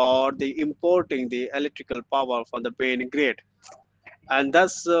be for the importing the electrical power from the main grid, and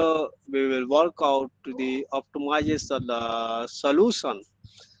thus we will work out the optimization solution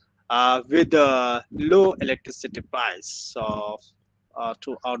with the low electricity price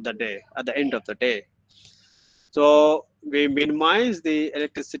throughout the day, at the end of the day. So we minimize the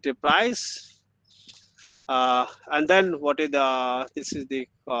electricity price, and then what is the, this is the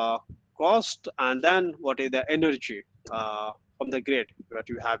cost, and then what is the energy from the grid, what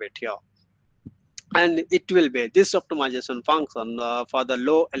you have it here. And it will be this optimization function for the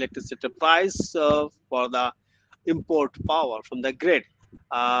low electricity price for the import power from the grid,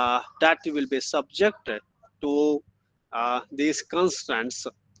 that will be subjected to these constraints.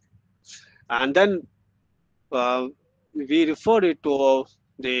 And then we refer it to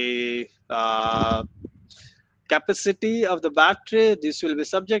the capacity of the battery. This will be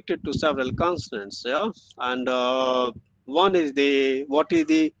subjected to several constraints. Yeah, and one is the what is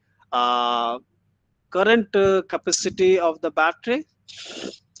the current capacity of the battery,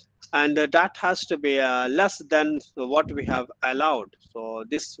 and that has to be less than what we have allowed. So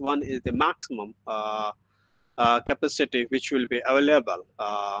this one is the maximum capacity which will be available,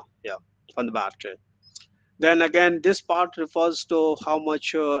 yeah, from the battery. Then again, this part refers to how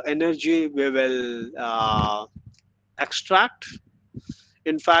much energy we will extract.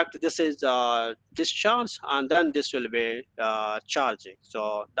 In fact, this is discharge, and then this will be charging.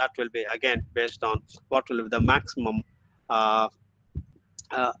 So that will be again based on what will be the maximum power.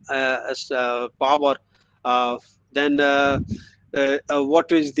 Then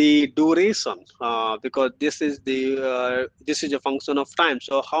what is the duration, because this is a function of time.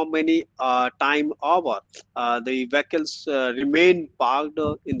 So how many time hour the vehicles remain parked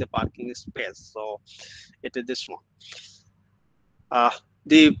in the parking space. So it is this one.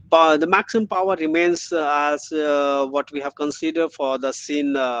 The maximum power remains as what we have considered for the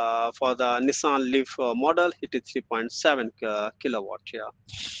scene for the Nissan Leaf model. It is 3.7 kilowatt here.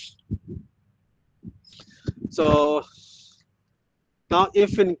 So now,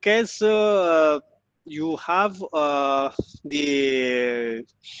 if in case you have the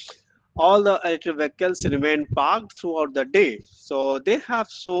all the electric vehicles remain parked throughout the day, so they have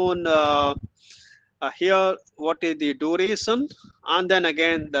shown here what is the duration, and then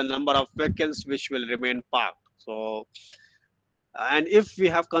again the number of vehicles which will remain parked. So, and if we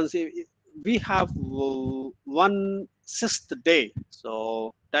have conceived, we have 1/6 day,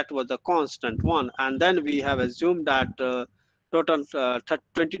 so that was the constant one, and then we have assumed that total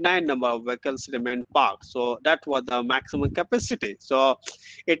 29 number of vehicles remain parked. So that was the maximum capacity. So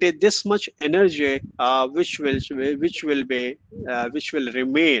it is this much energy which will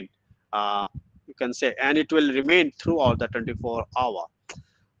remain. You can say, and it will remain throughout the 24 hour.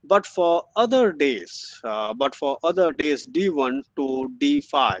 But for other days, D1 to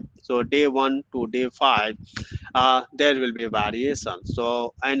D5, so day 1 to day 5, there will be variation.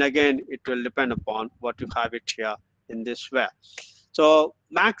 So, and again, it will depend upon what you have it here in this way. So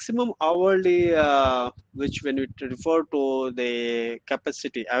maximum hourly, which when we refer to the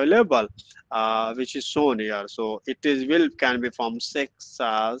capacity available, which is shown here. So it is can be from 6,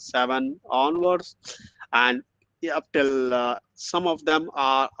 7 onwards, and up till some of them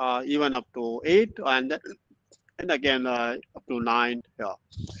are even up to 8, and again up to 9 here.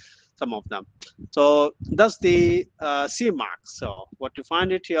 Some of them. So that's the CMAX. So what you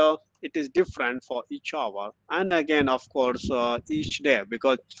find it here, it is different for each hour, and again, of course, each day,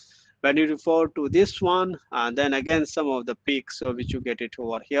 because when you refer to this one, and then again some of the peaks which you get it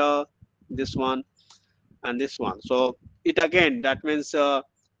over here, this one and this one. So it again, that means the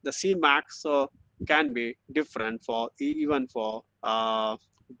CMAX can be different for even for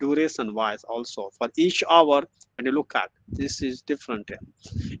duration wise also. For each hour, when you look at this is different here.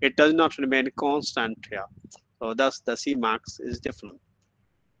 It does not remain constant here. So thus the CMAX is different.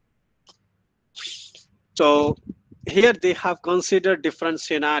 So here they have considered different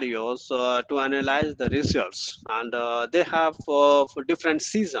scenarios to analyze the results, and they have for different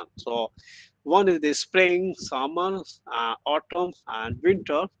seasons. So one is the spring, summer, autumn, and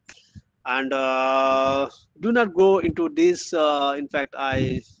winter. And do not go into this. In fact,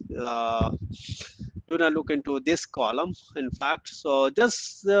 I do not look into this column. In fact, so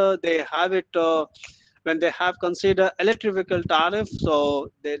just they have it when they have considered electric vehicle tariff.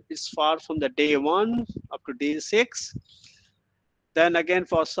 So there is far from the day 1 up to day 6. Then again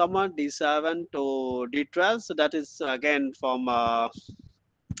for summer, D7 to D12. So that is again from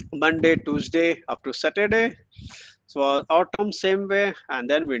Monday, Tuesday up to Saturday. So autumn same way, and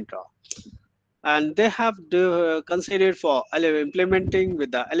then winter. And they have considered for implementing with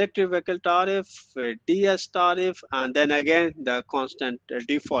the electric vehicle tariff, DS tariff, and then again the constant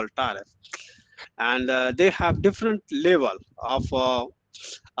default tariff. And they have different level of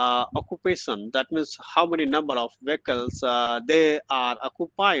occupation. That means how many number of vehicles they are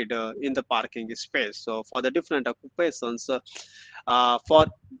occupied in the parking space. So for the different occupations, for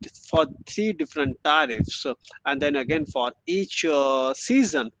 3 different tariffs, and then again for each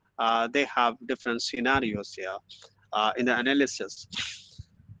season, they have different scenarios here in the analysis.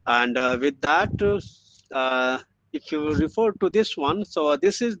 And with that, if you refer to this one, so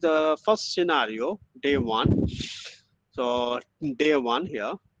this is the first scenario, day 1. So day 1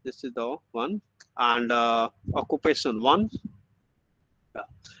 here, this is the one, and occupation 1.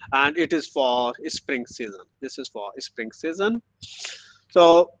 And it is for spring season. This is for spring season.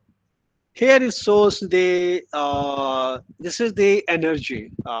 So here it shows the this is the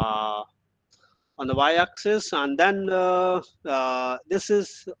energy on the y-axis, and then this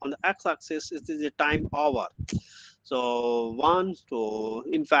is on the x-axis. It is the time hour. So 1 to,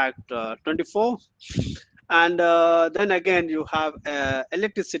 in fact, 24. And then again you have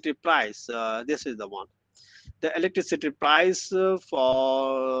electricity price. This is the one. The electricity price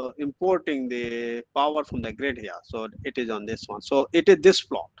for importing the power from the grid here. So it is on this one. So it is this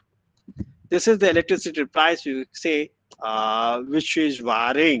plot. This is the electricity price, you say, which is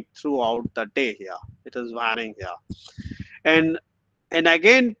varying throughout the day here. It is varying here. And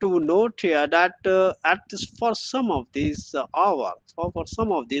again to note here that for some of these hours, for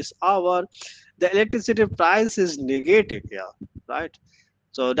some of this hour, the electricity price is negative here, right?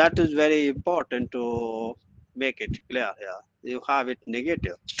 So that is very important to make it clear here. you have it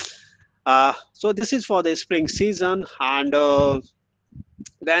negative. So this is for the spring season, and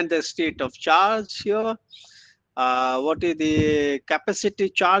then the state of charge here. What is the capacity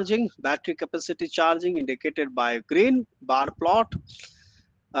charging, battery capacity charging indicated by green bar plot.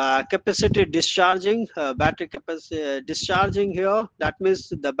 Capacity discharging, battery capacity discharging here, that means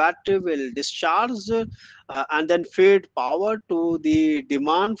the battery will discharge and then feed power to the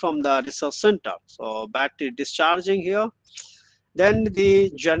demand from the research center. So battery discharging here. Then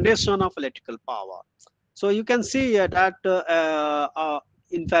the generation of electrical power. So you can see that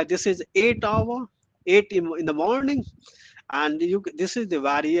in fact this is 8 hour, 8 in the morning, and this is the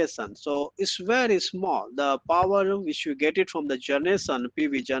variation. So it's very small. The power which you get it from the generation,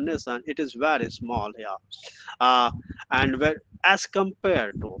 PV generation, it is very small here. And as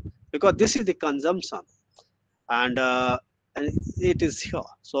compared to, because this is the consumption, and it is here.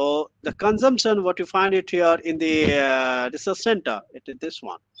 So the consumption, what you find it here in the research center, it is this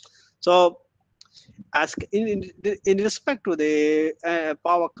one. So as in respect to the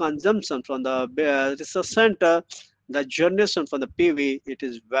power consumption from the research center, the generation from the PV, it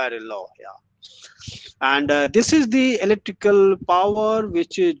is very low here. And this is the electrical power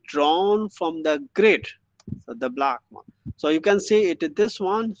which is drawn from the grid, so the black one. So you can see it is this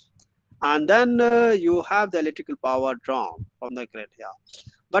one, and then you have the electrical power drawn from the grid here.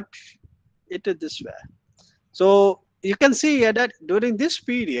 But it is this way. So you can see here that during this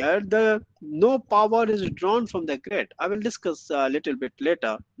period, the no power is drawn from the grid. I will discuss a little bit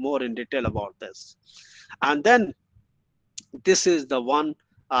later more in detail about this. And then this is the one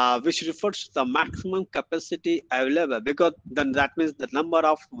which refers to the maximum capacity available, because then that means the number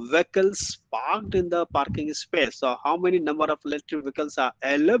of vehicles parked in the parking space. So how many number of electric vehicles are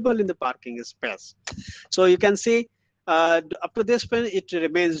available in the parking space? So you can see up to this point it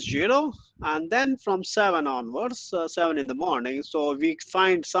remains 0, and then from 7 onwards, 7 in the morning, so we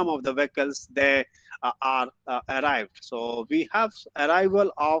find some of the vehicles they are arrived. So we have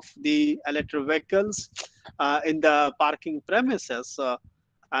arrival of the electric vehicles in the parking premises,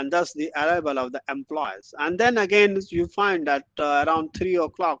 and thus the arrival of the employees. And then again you find that around 3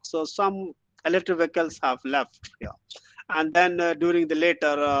 o'clock, so some electric vehicles have left here. And then during the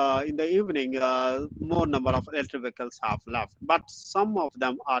later in the evening, more number of electric vehicles have left, but some of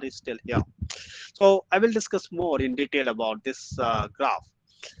them are still here. So I will discuss more in detail about this graph.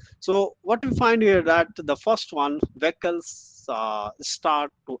 So what we find here that the first one, vehicles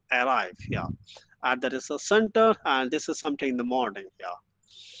start to arrive here at the research center, and this is something in the morning here.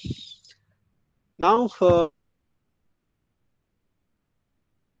 Now so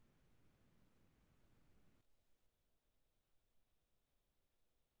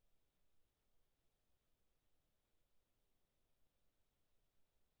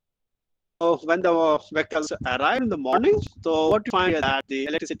when the vehicles arrive in the morning, so what you find is that the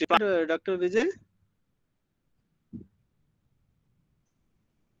electricity, Dr. Vijay?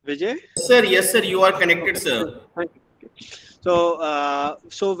 Vijay? Yes, sir, you are connected, sir. Thank you. So,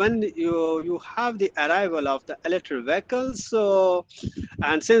 so when you have the arrival of the electric vehicles, so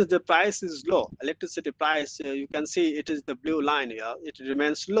and since the price is low, electricity price, you can see it is the blue line here. It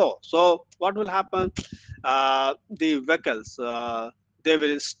remains low. So what will happen? The vehicles they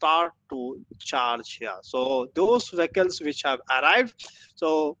will start to charge here. So those vehicles which have arrived,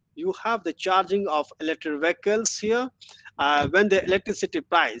 so you have the charging of electric vehicles here. When the electricity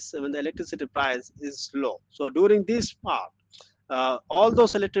price is low. So during this part, all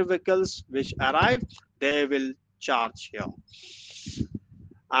those electric vehicles which arrive, they will charge here.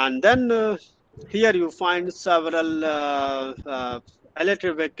 And then here you find several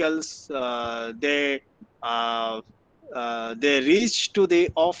electric vehicles. They reach to the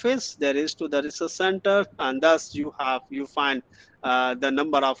office, they reach to the research center, and thus you find the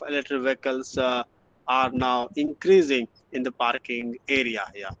number of electric vehicles are now increasing in the parking area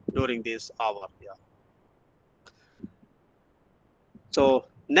here during this hour here. So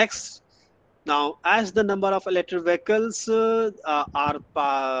next, now as the number of electric vehicles are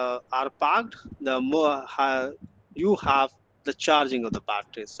parked, the more you have the charging of the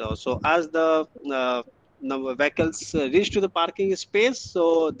battery. So as the number of vehicles reach to the parking space,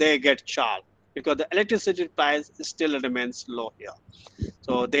 so they get charged because the electricity price still remains low here.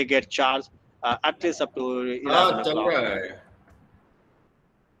 So they get charged at least up to 11 o'clock.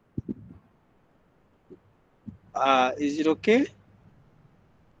 Is it okay,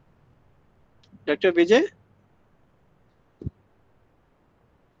 Dr. Vijay?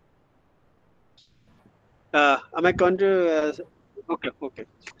 Am I going to? Okay.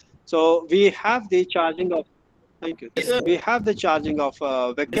 So we have the charging of. Thank you. Yes, sir. We have the charging of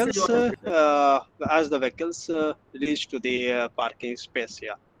vehicles Yes, sir, you as the vehicles reach to the parking space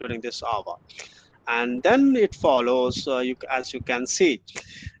here during this hour. And then it follows, as you can see,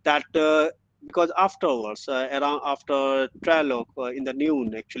 that because afterwards, around after 12 in the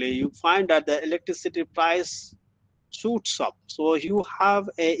noon, actually, you find that the electricity price shoots up. So you have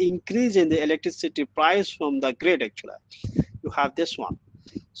a increase in the electricity price from the grid, actually. You have this one.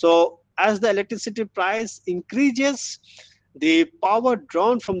 So as the electricity price increases, the power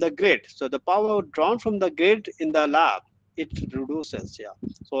drawn from the grid, so the power drawn from the grid in the lab, it reduces. Yeah.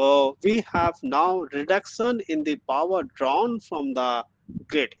 So we have now reduction in the power drawn from the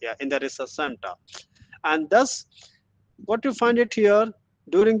grid, yeah, in the research center. And thus, what you find it here,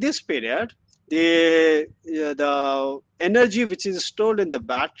 during this period, the energy which is stored in the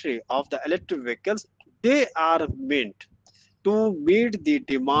battery of the electric vehicles, they are meant to meet the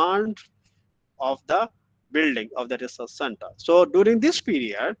demand of the building of the research center. So during this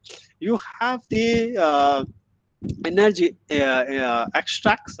period, you have the energy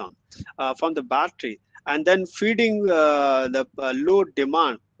extraction from the battery and then feeding the load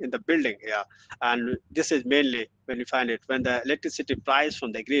demand in the building here. And this is mainly when you find it when the electricity price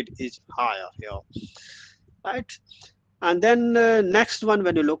from the grid is higher here, right? And then next one,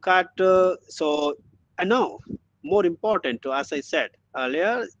 when you look at, so I know more important to, as I said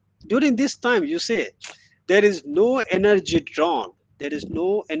earlier, during this time, you say there is no energy drawn. There is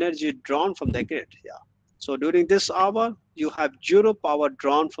no energy drawn from the grid. Yeah. So during this hour, you have zero power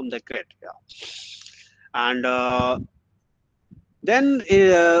drawn from the grid. Yeah. And then,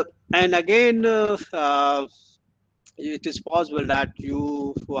 and again, it is possible that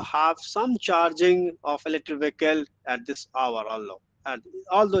you have some charging of electric vehicle at this hour although, and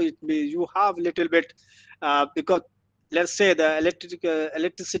although it may you have little bit because let's say the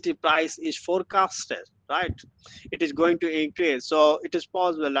electricity price is forecasted, right? It is going to increase, so it is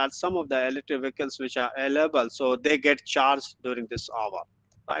possible that some of the electric vehicles which are available, so they get charged during this hour,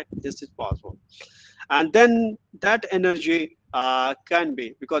 right? This is possible. And then that energy can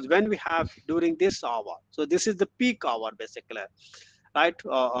be, because when we have during this hour, so this is the peak hour basically, right?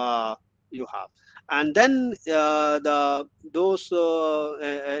 You have, and then the those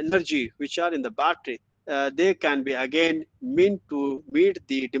energy which are in the battery, they can be again meant to meet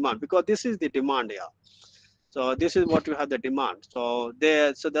the demand, because this is the demand here. So this is what you have the demand. So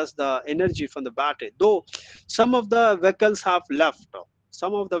there, so that's the energy from the battery. Though some of the vehicles have left,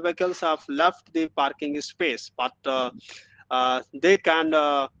 some of the vehicles have left the parking space, but they can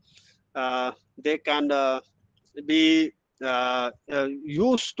be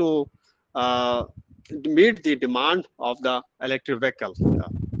used to uh, meet the demand of the electric vehicle.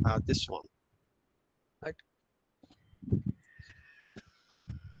 This one, right?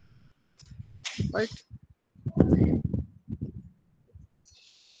 Right.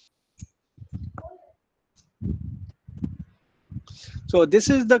 So this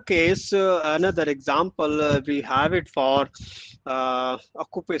is the case. Another example, we have it for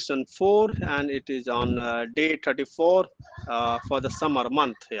occupation 4, and it is on day 34 for the summer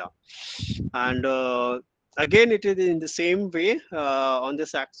month here. And again, it is in the same way. On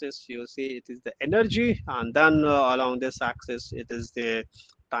this axis, you see it is the energy, and then along this axis, it is the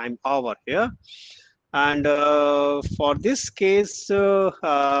time hour here. And for this case,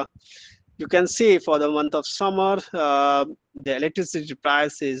 you can see for the month of summer, the electricity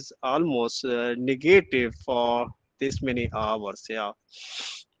price is almost negative for this many hours. Yeah.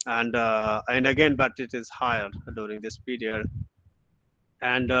 And again, but it is higher during this period.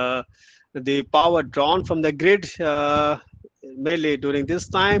 And the power drawn from the grid, mainly during this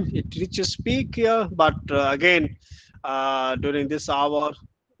time, it reaches peak here, but again, during this hour,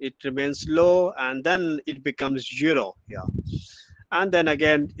 it remains low, and then it becomes zero here. And then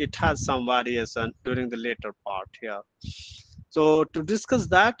again, it has some variation during the later part here. So to discuss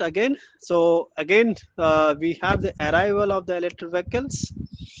that again, so again, we have the arrival of the electric vehicles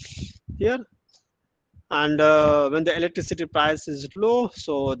here. And when the electricity price is low,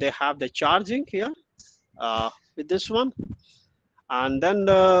 so they have the charging here with this one. And then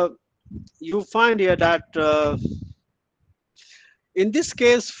you find here that in this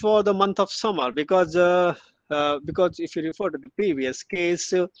case for the month of summer, because if you refer to the previous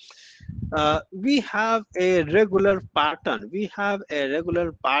case, we have a regular pattern. We have a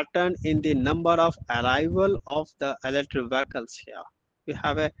regular pattern in the number of arrival of the electric vehicles here. We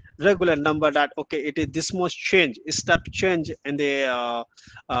have a regular number that, okay, it is this much change, step change in the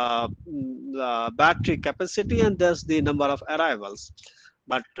battery capacity, and thus the number of arrivals.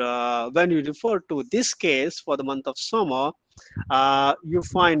 But when you refer to this case for the month of summer, you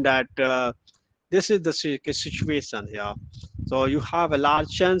find that this is the situation here. So you have a large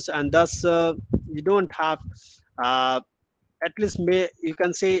chance, and thus you don't have, at least you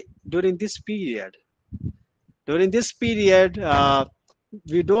can say during this period. During this period,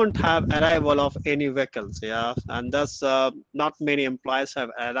 we don't have arrival of any vehicles, yeah, and thus not many employees have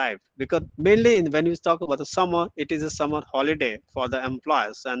arrived, because mainly when we talk about the summer, it is a summer holiday for the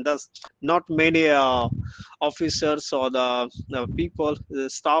employees, and thus not many officers or the people, the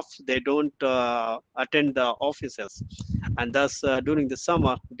staff, they don't attend the offices, and thus during the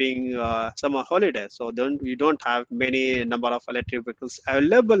summer, being summer holiday, so then we don't have many number of electric vehicles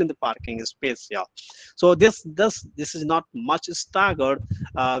available in the parking space, yeah. So this is not much staggered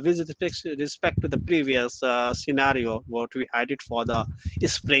with respect to the previous scenario what we had it for the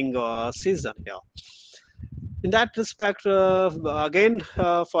spring season here. In that respect, again,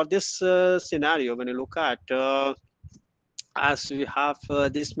 for this scenario, when you look at as we have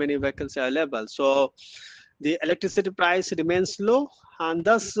this many vehicles available, so the electricity price remains low, and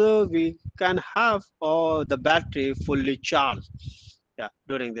thus we can have the battery fully charged, yeah,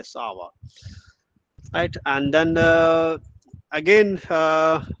 during this hour, right? And then again,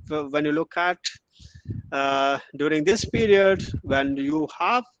 when you look at during this period, when you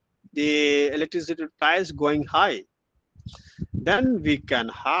have the electricity price going high, then we can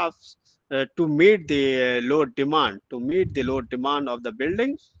have to meet the load demand of the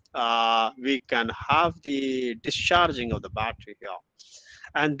building, we can have the discharging of the battery here,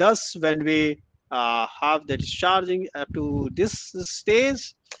 and thus when we have the discharging to this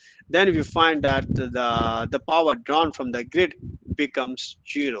stage, then we find that the power drawn from the grid becomes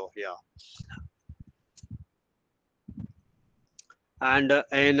zero here. And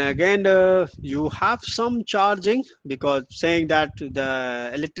again, you have some charging, because saying that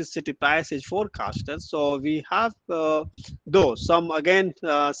the electricity price is forecasted, so we have though some, again,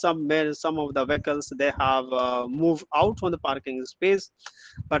 some of the vehicles, they have moved out from the parking space,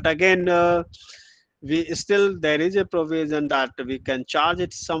 but again, we still, there is a provision that we can charge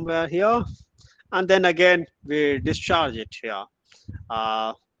it somewhere here, and then again we discharge it here,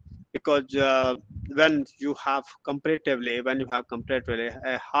 because when you have comparatively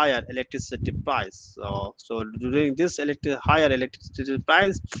a higher electricity price, so during this higher electricity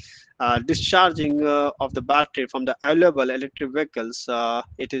price, discharging of the battery from the available electric vehicles,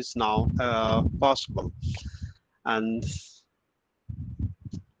 it is now possible. And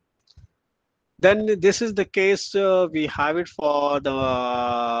then this is the case, we have it for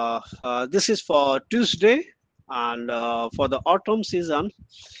the this is for Tuesday, and for the autumn season,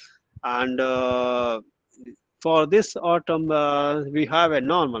 and for this autumn, we have a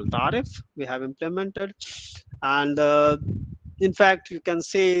normal tariff we have implemented, and in fact, you can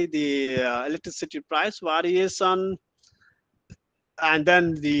say the electricity price variation, and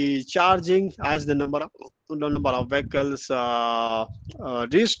then the charging as the number of vehicles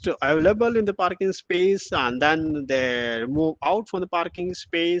reached available in the parking space, and then they move out from the parking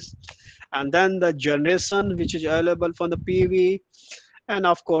space, and then the generation which is available from the PV, and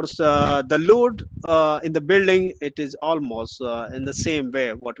of course the load in the building, it is almost in the same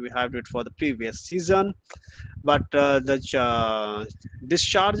way what we have it for the previous season, but the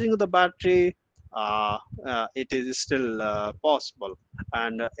discharging of the battery, it is still possible,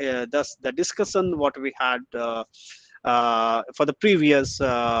 and thus the discussion what we had for the previous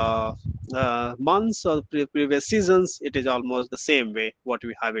months or previous seasons, it is almost the same way what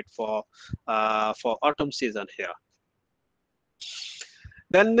we have it for autumn season here.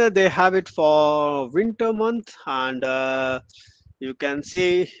 Then they have it for winter month, and you can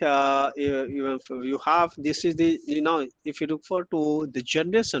see you have, this is the, if you look for to the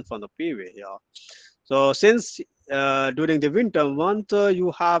generation from the PV here. So since during the winter month,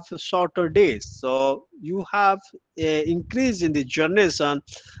 you have shorter days, so you have a increase in the generation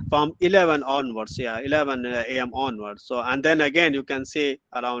from 11 onwards, 11 a.m. onwards. So, and then again you can say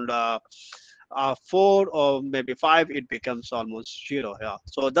around 4 or maybe 5, it becomes almost 0 here.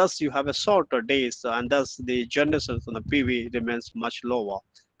 So thus you have a shorter days, and thus the generation from the PV remains much lower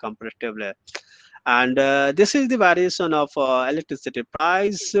comparatively. And this is the variation of electricity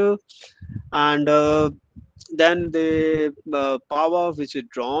price, and then the power which is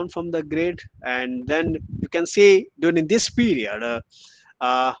drawn from the grid, and then you can see during this period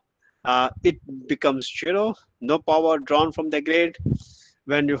it becomes 0, no power drawn from the grid.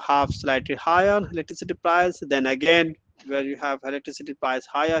 When you have slightly higher electricity price, then again where you have electricity price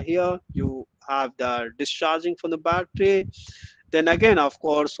higher here, you have the discharging from the battery. Then again, of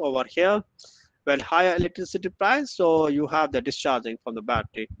course, over here, when higher electricity price, so you have the discharging from the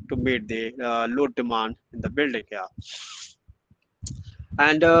battery to meet the load demand in the building here.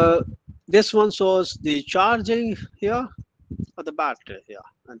 And This one shows the charging here of the battery here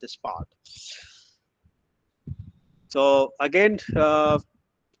and this part. So again,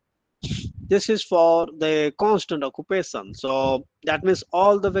 this is for the constant occupation. So that means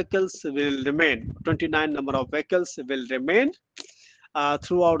all the vehicles will remain. 29 number of vehicles will remain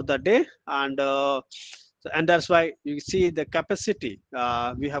throughout the day, and that's why you see the capacity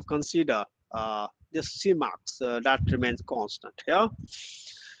we have considered this C max that remains constant here.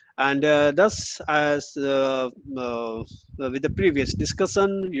 And thus, as with the previous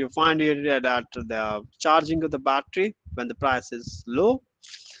discussion, you find here that the charging of the battery when the price is low,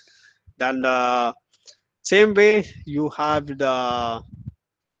 then same way you have the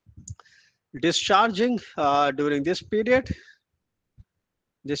discharging during this period,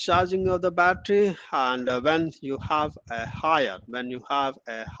 discharging of the battery, and when you have a higher,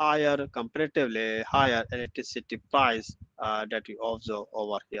 comparatively higher electricity price that you observe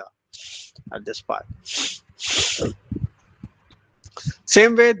over here at this part.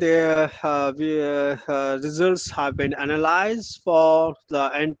 Same way, the results have been analyzed for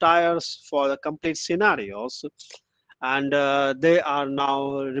the complete scenarios, and they are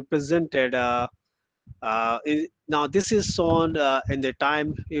now represented. Now, this is shown in the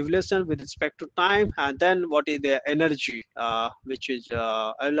time evolution with respect to time, and then what is the energy which is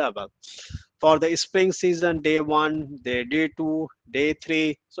available for the spring season, day 1, day 2, day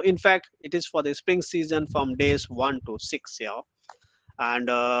 3. So, in fact, it is for the spring season from days 1 to 6 here. And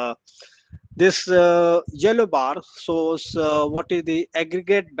this yellow bar shows what is the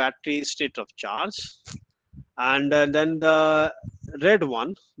aggregate battery state of charge, and then the red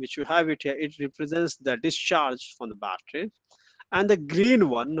one which you have it here, it represents the discharge from the battery, and the green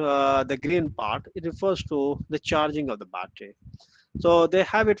one, the green part, it refers to the charging of the battery. So they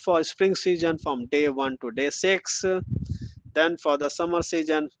have it for spring season from day 1 to day 6. Then for the summer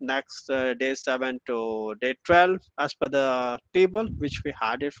season, next day 7 to day 12, as per the table which we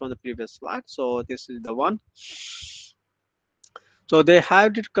had it from the previous slide. So this is the one. So they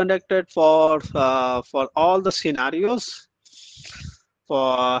had it conducted for all the scenarios.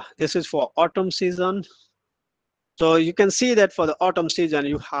 For this is for autumn season. So you can see that for the autumn season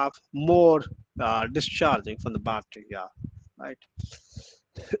you have more discharging from the battery. Yeah, right.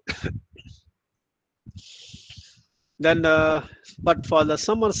 Then, but for the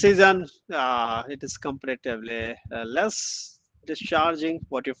summer season, it is comparatively less discharging.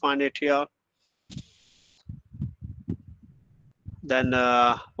 What you find it here. Then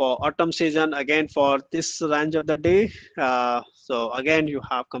for autumn season, again for this range of the day, so again you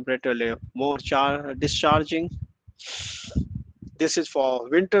have comparatively more discharging. This is for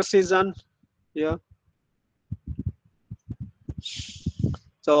winter season. Yeah.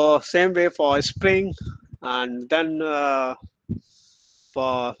 So same way for spring, and then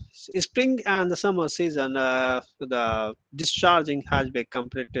for spring and the summer season, the discharging has been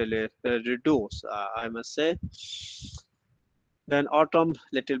comparatively reduced, I must say. Then autumn,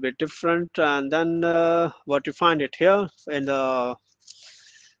 little bit different, and then what you find it here in the.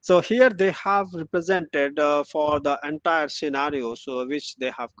 So here they have represented for the entire scenario, so which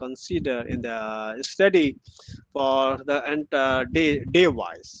they have considered in the study for the entire day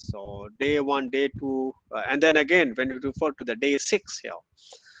wise. So day 1, day 2, and then again when you refer to the day 6 here.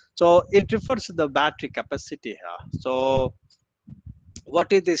 So it refers to the battery capacity here. So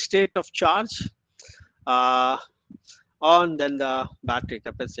what is the state of charge on then the battery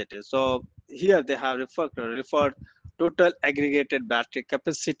capacity? So here they have referred total aggregated battery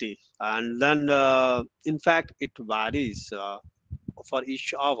capacity, and then in fact it varies for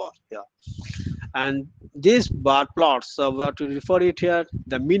each hour here. And these bar plots, what to refer it here,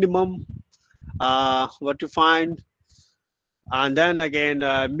 the minimum, what you find, and then again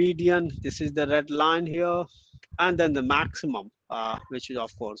median, this is the red line here, and then the maximum, which is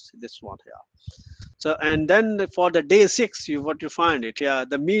of course this one here. So, and then for the day 6, what you find it, yeah,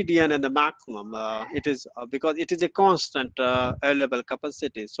 the median and the maximum, it is because it is a constant available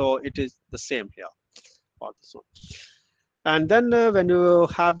capacity, so it is the same here for this one. And then when you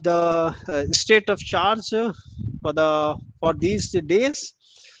have the state of charge for these days,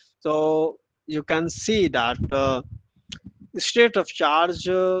 so you can see that state of charge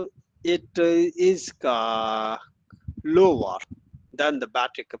it is lower than the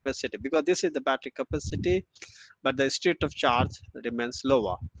battery capacity, because this is the battery capacity, but the state of charge remains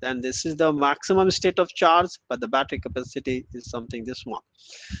lower. Then this is the maximum state of charge, but the battery capacity is something this one.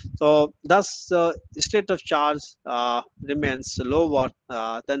 So thus the state of charge remains lower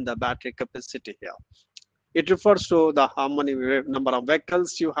than the battery capacity here. It refers to the how many number of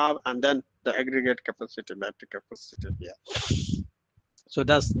vehicles you have, and then the aggregate capacity, battery capacity here. So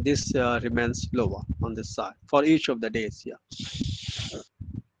thus this remains lower on this side for each of the days here.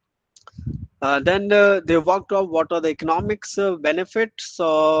 Then they worked out what are the economics benefits.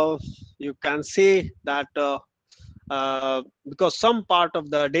 So you can see that because some part of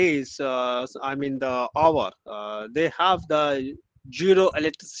the days, I mean the hour, they have the zero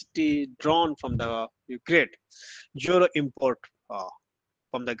electricity drawn from the grid, zero import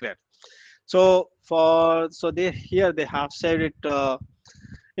from the grid. So they here they have said it.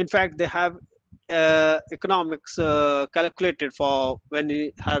 In fact, they have economics calculated for when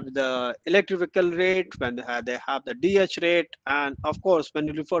you have the electrical rate, when they have the DH rate, and of course when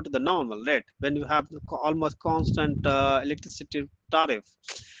you refer to the normal rate, when you have the almost constant electricity tariff.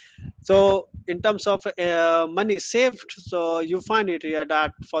 So in terms of money saved, so you find it here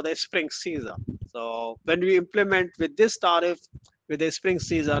that for the spring season. So when we implement with this tariff, with the spring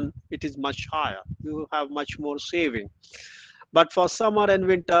season, it is much higher. You have much more saving. But for summer and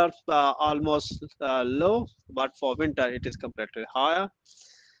winter, almost low. But for winter, it is completely higher.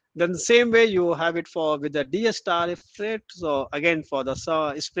 Then the same way you have it for with the DS tariff rate. So again, for the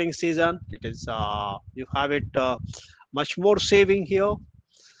spring season, it is you have it much more saving here.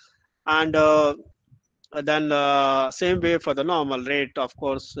 And then same way for the normal rate, of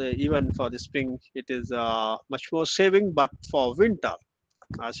course, even for the spring, it is much more saving. But for winter,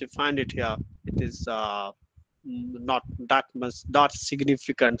 as you find it here, it is not that much, not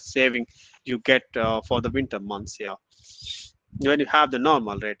significant saving you get for the winter months here when you have the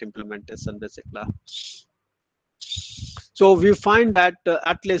normal rate implementation basically. So we find that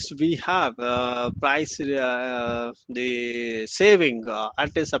at least we have price the saving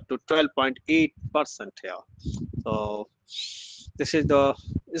at least up to 12.8% here. So this is the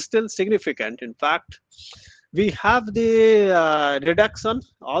is still significant. In fact, we have the reduction,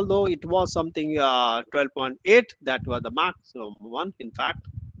 although it was something 12.8, that was the maximum one. In fact,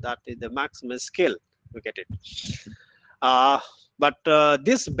 that is the maximum scale. We get it. But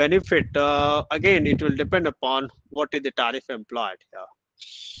this benefit, again, it will depend upon what is the tariff employed here.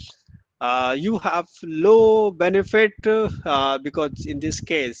 You have low benefit because in this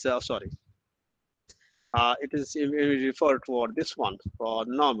case, it is referred toward this one for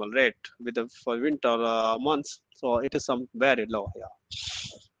normal rate with the for winter months. So it is some very low here.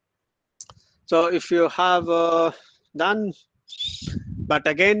 So if you have done, but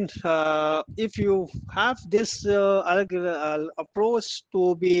again, if you have this approach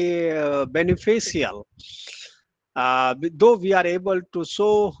to be beneficial, though we are able to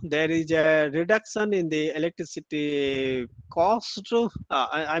show there is a reduction in the electricity cost,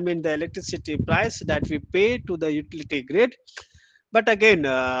 I mean the electricity price that we pay to the utility grid, but again,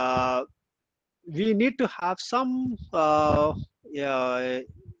 we need to have some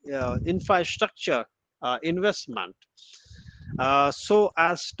infrastructure investment so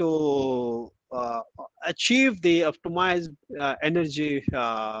as to achieve the optimized energy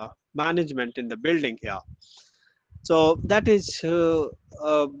management in the building here. So that is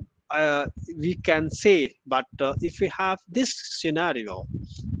we can say, but if we have this scenario,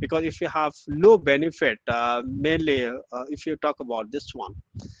 because if you have low benefit, mainly if you talk about this one,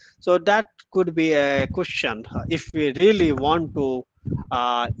 so that could be a question if we really want to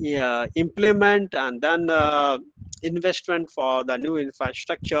implement and then investment for the new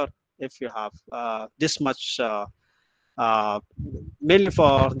infrastructure. If you have this much mainly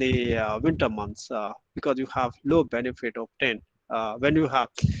for the winter months, because you have low benefit obtained when you have,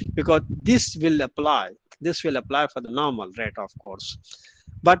 because this will apply for the normal rate, of course.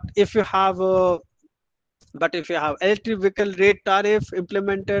 But if you have electric vehicle rate tariff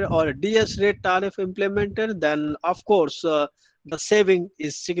implemented or DS rate tariff implemented, then of course the saving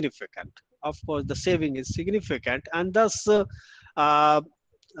is significant. Of course, the saving is significant, and thus the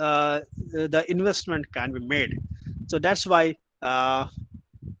investment can be made. So that's why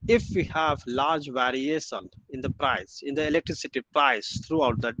if we have large variation in the price, in the electricity price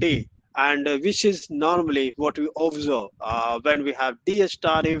throughout the day, and which is normally what we observe when we have DS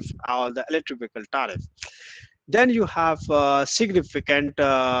tariff or the electric vehicle tariff, then you have significant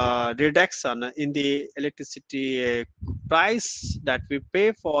reduction in the electricity price that we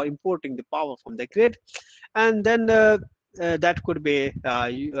pay for importing the power from the grid, and then that could be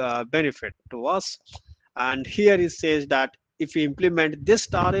benefit to us. And here it says that if we implement this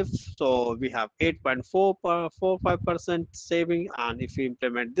tariff, so we have 8.45% saving, and if we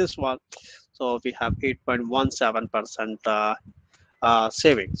implement this one, so we have 8.17%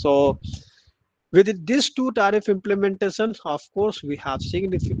 saving. So with these two tariff implementation, of course, we have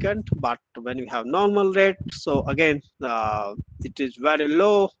significant, but when we have normal rate, so again, it is very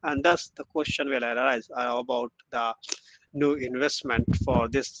low, and thus the question will arise about the new investment for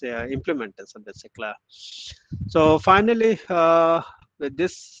this implementation basically. So finally, with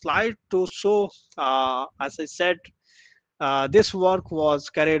this slide to show, as I said, this work was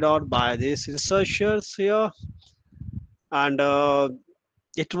carried out by these researchers here, and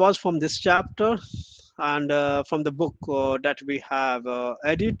it was from this chapter and from the book that we have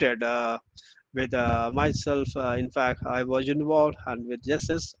edited with myself. In fact, I was involved, and with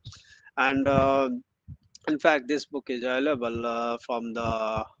Justice. And in fact, this book is available from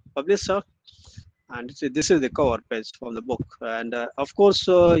the publisher. And this is the cover page from the book. And of course,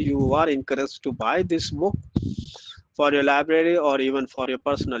 you are encouraged to buy this book for your library or even for your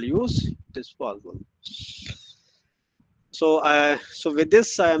personal use. It is possible. So, so with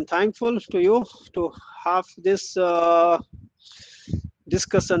this, I am thankful to you to have this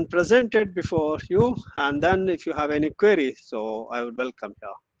discussion presented before you. And then, if you have any query, so I would welcome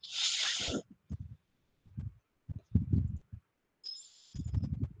you.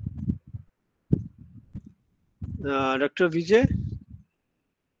 Dr. Vijay.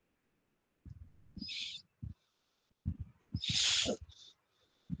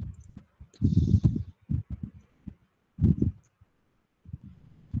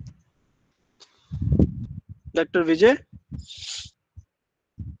 Dr. Vijay.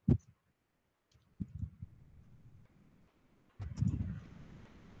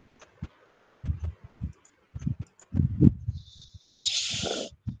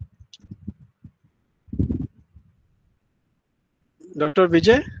 Dr.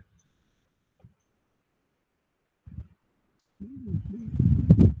 Vijay.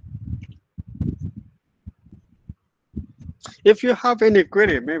 If you have any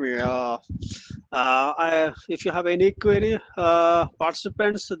query, maybe if you have any query,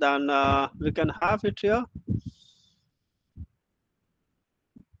 participants, then we can have it here.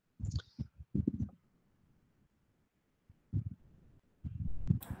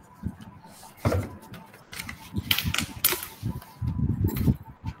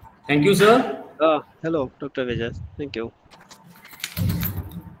 Thank you, sir. Hello, Dr. Vijay. Thank you.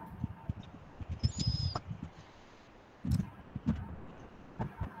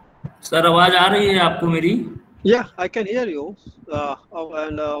 Sir आवाज आ रही है आपको मेरी? Yeah, I can hear you.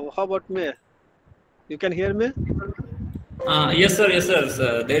 And how about me? You can hear me? Yes, sir. Yes, sir.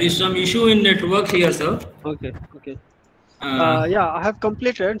 Sir, there is some issue in network here, sir. Okay. Okay. Yeah, I have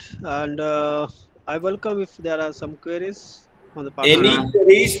completed, and I welcome if there are some queries on the Any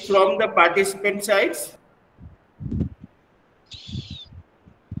queries from the participant sides?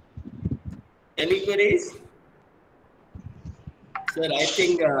 Any queries? Sir, I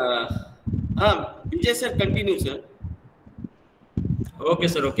think Vijay sir, continue, sir. Okay,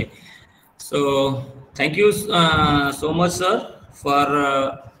 sir. Okay. So thank you so much, sir, for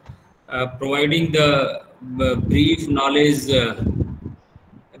providing the brief knowledge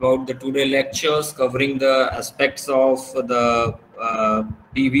about the today lectures covering the aspects of the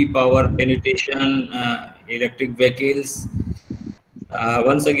PV power penetration, electric vehicles.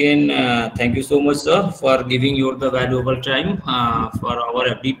 Once again, thank you so much, sir, for giving your the valuable time for our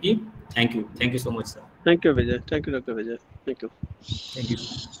FDP. Thank you. Thank you so much, sir. Thank you, Vijay. Thank you, Dr. Vijay. Thank you. Thank you.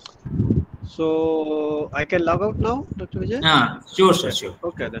 So I can log out now, Dr. Vijay? Sure, sir. Sure.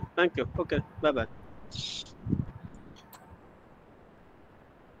 Okay then. Thank you. Okay. Bye-bye.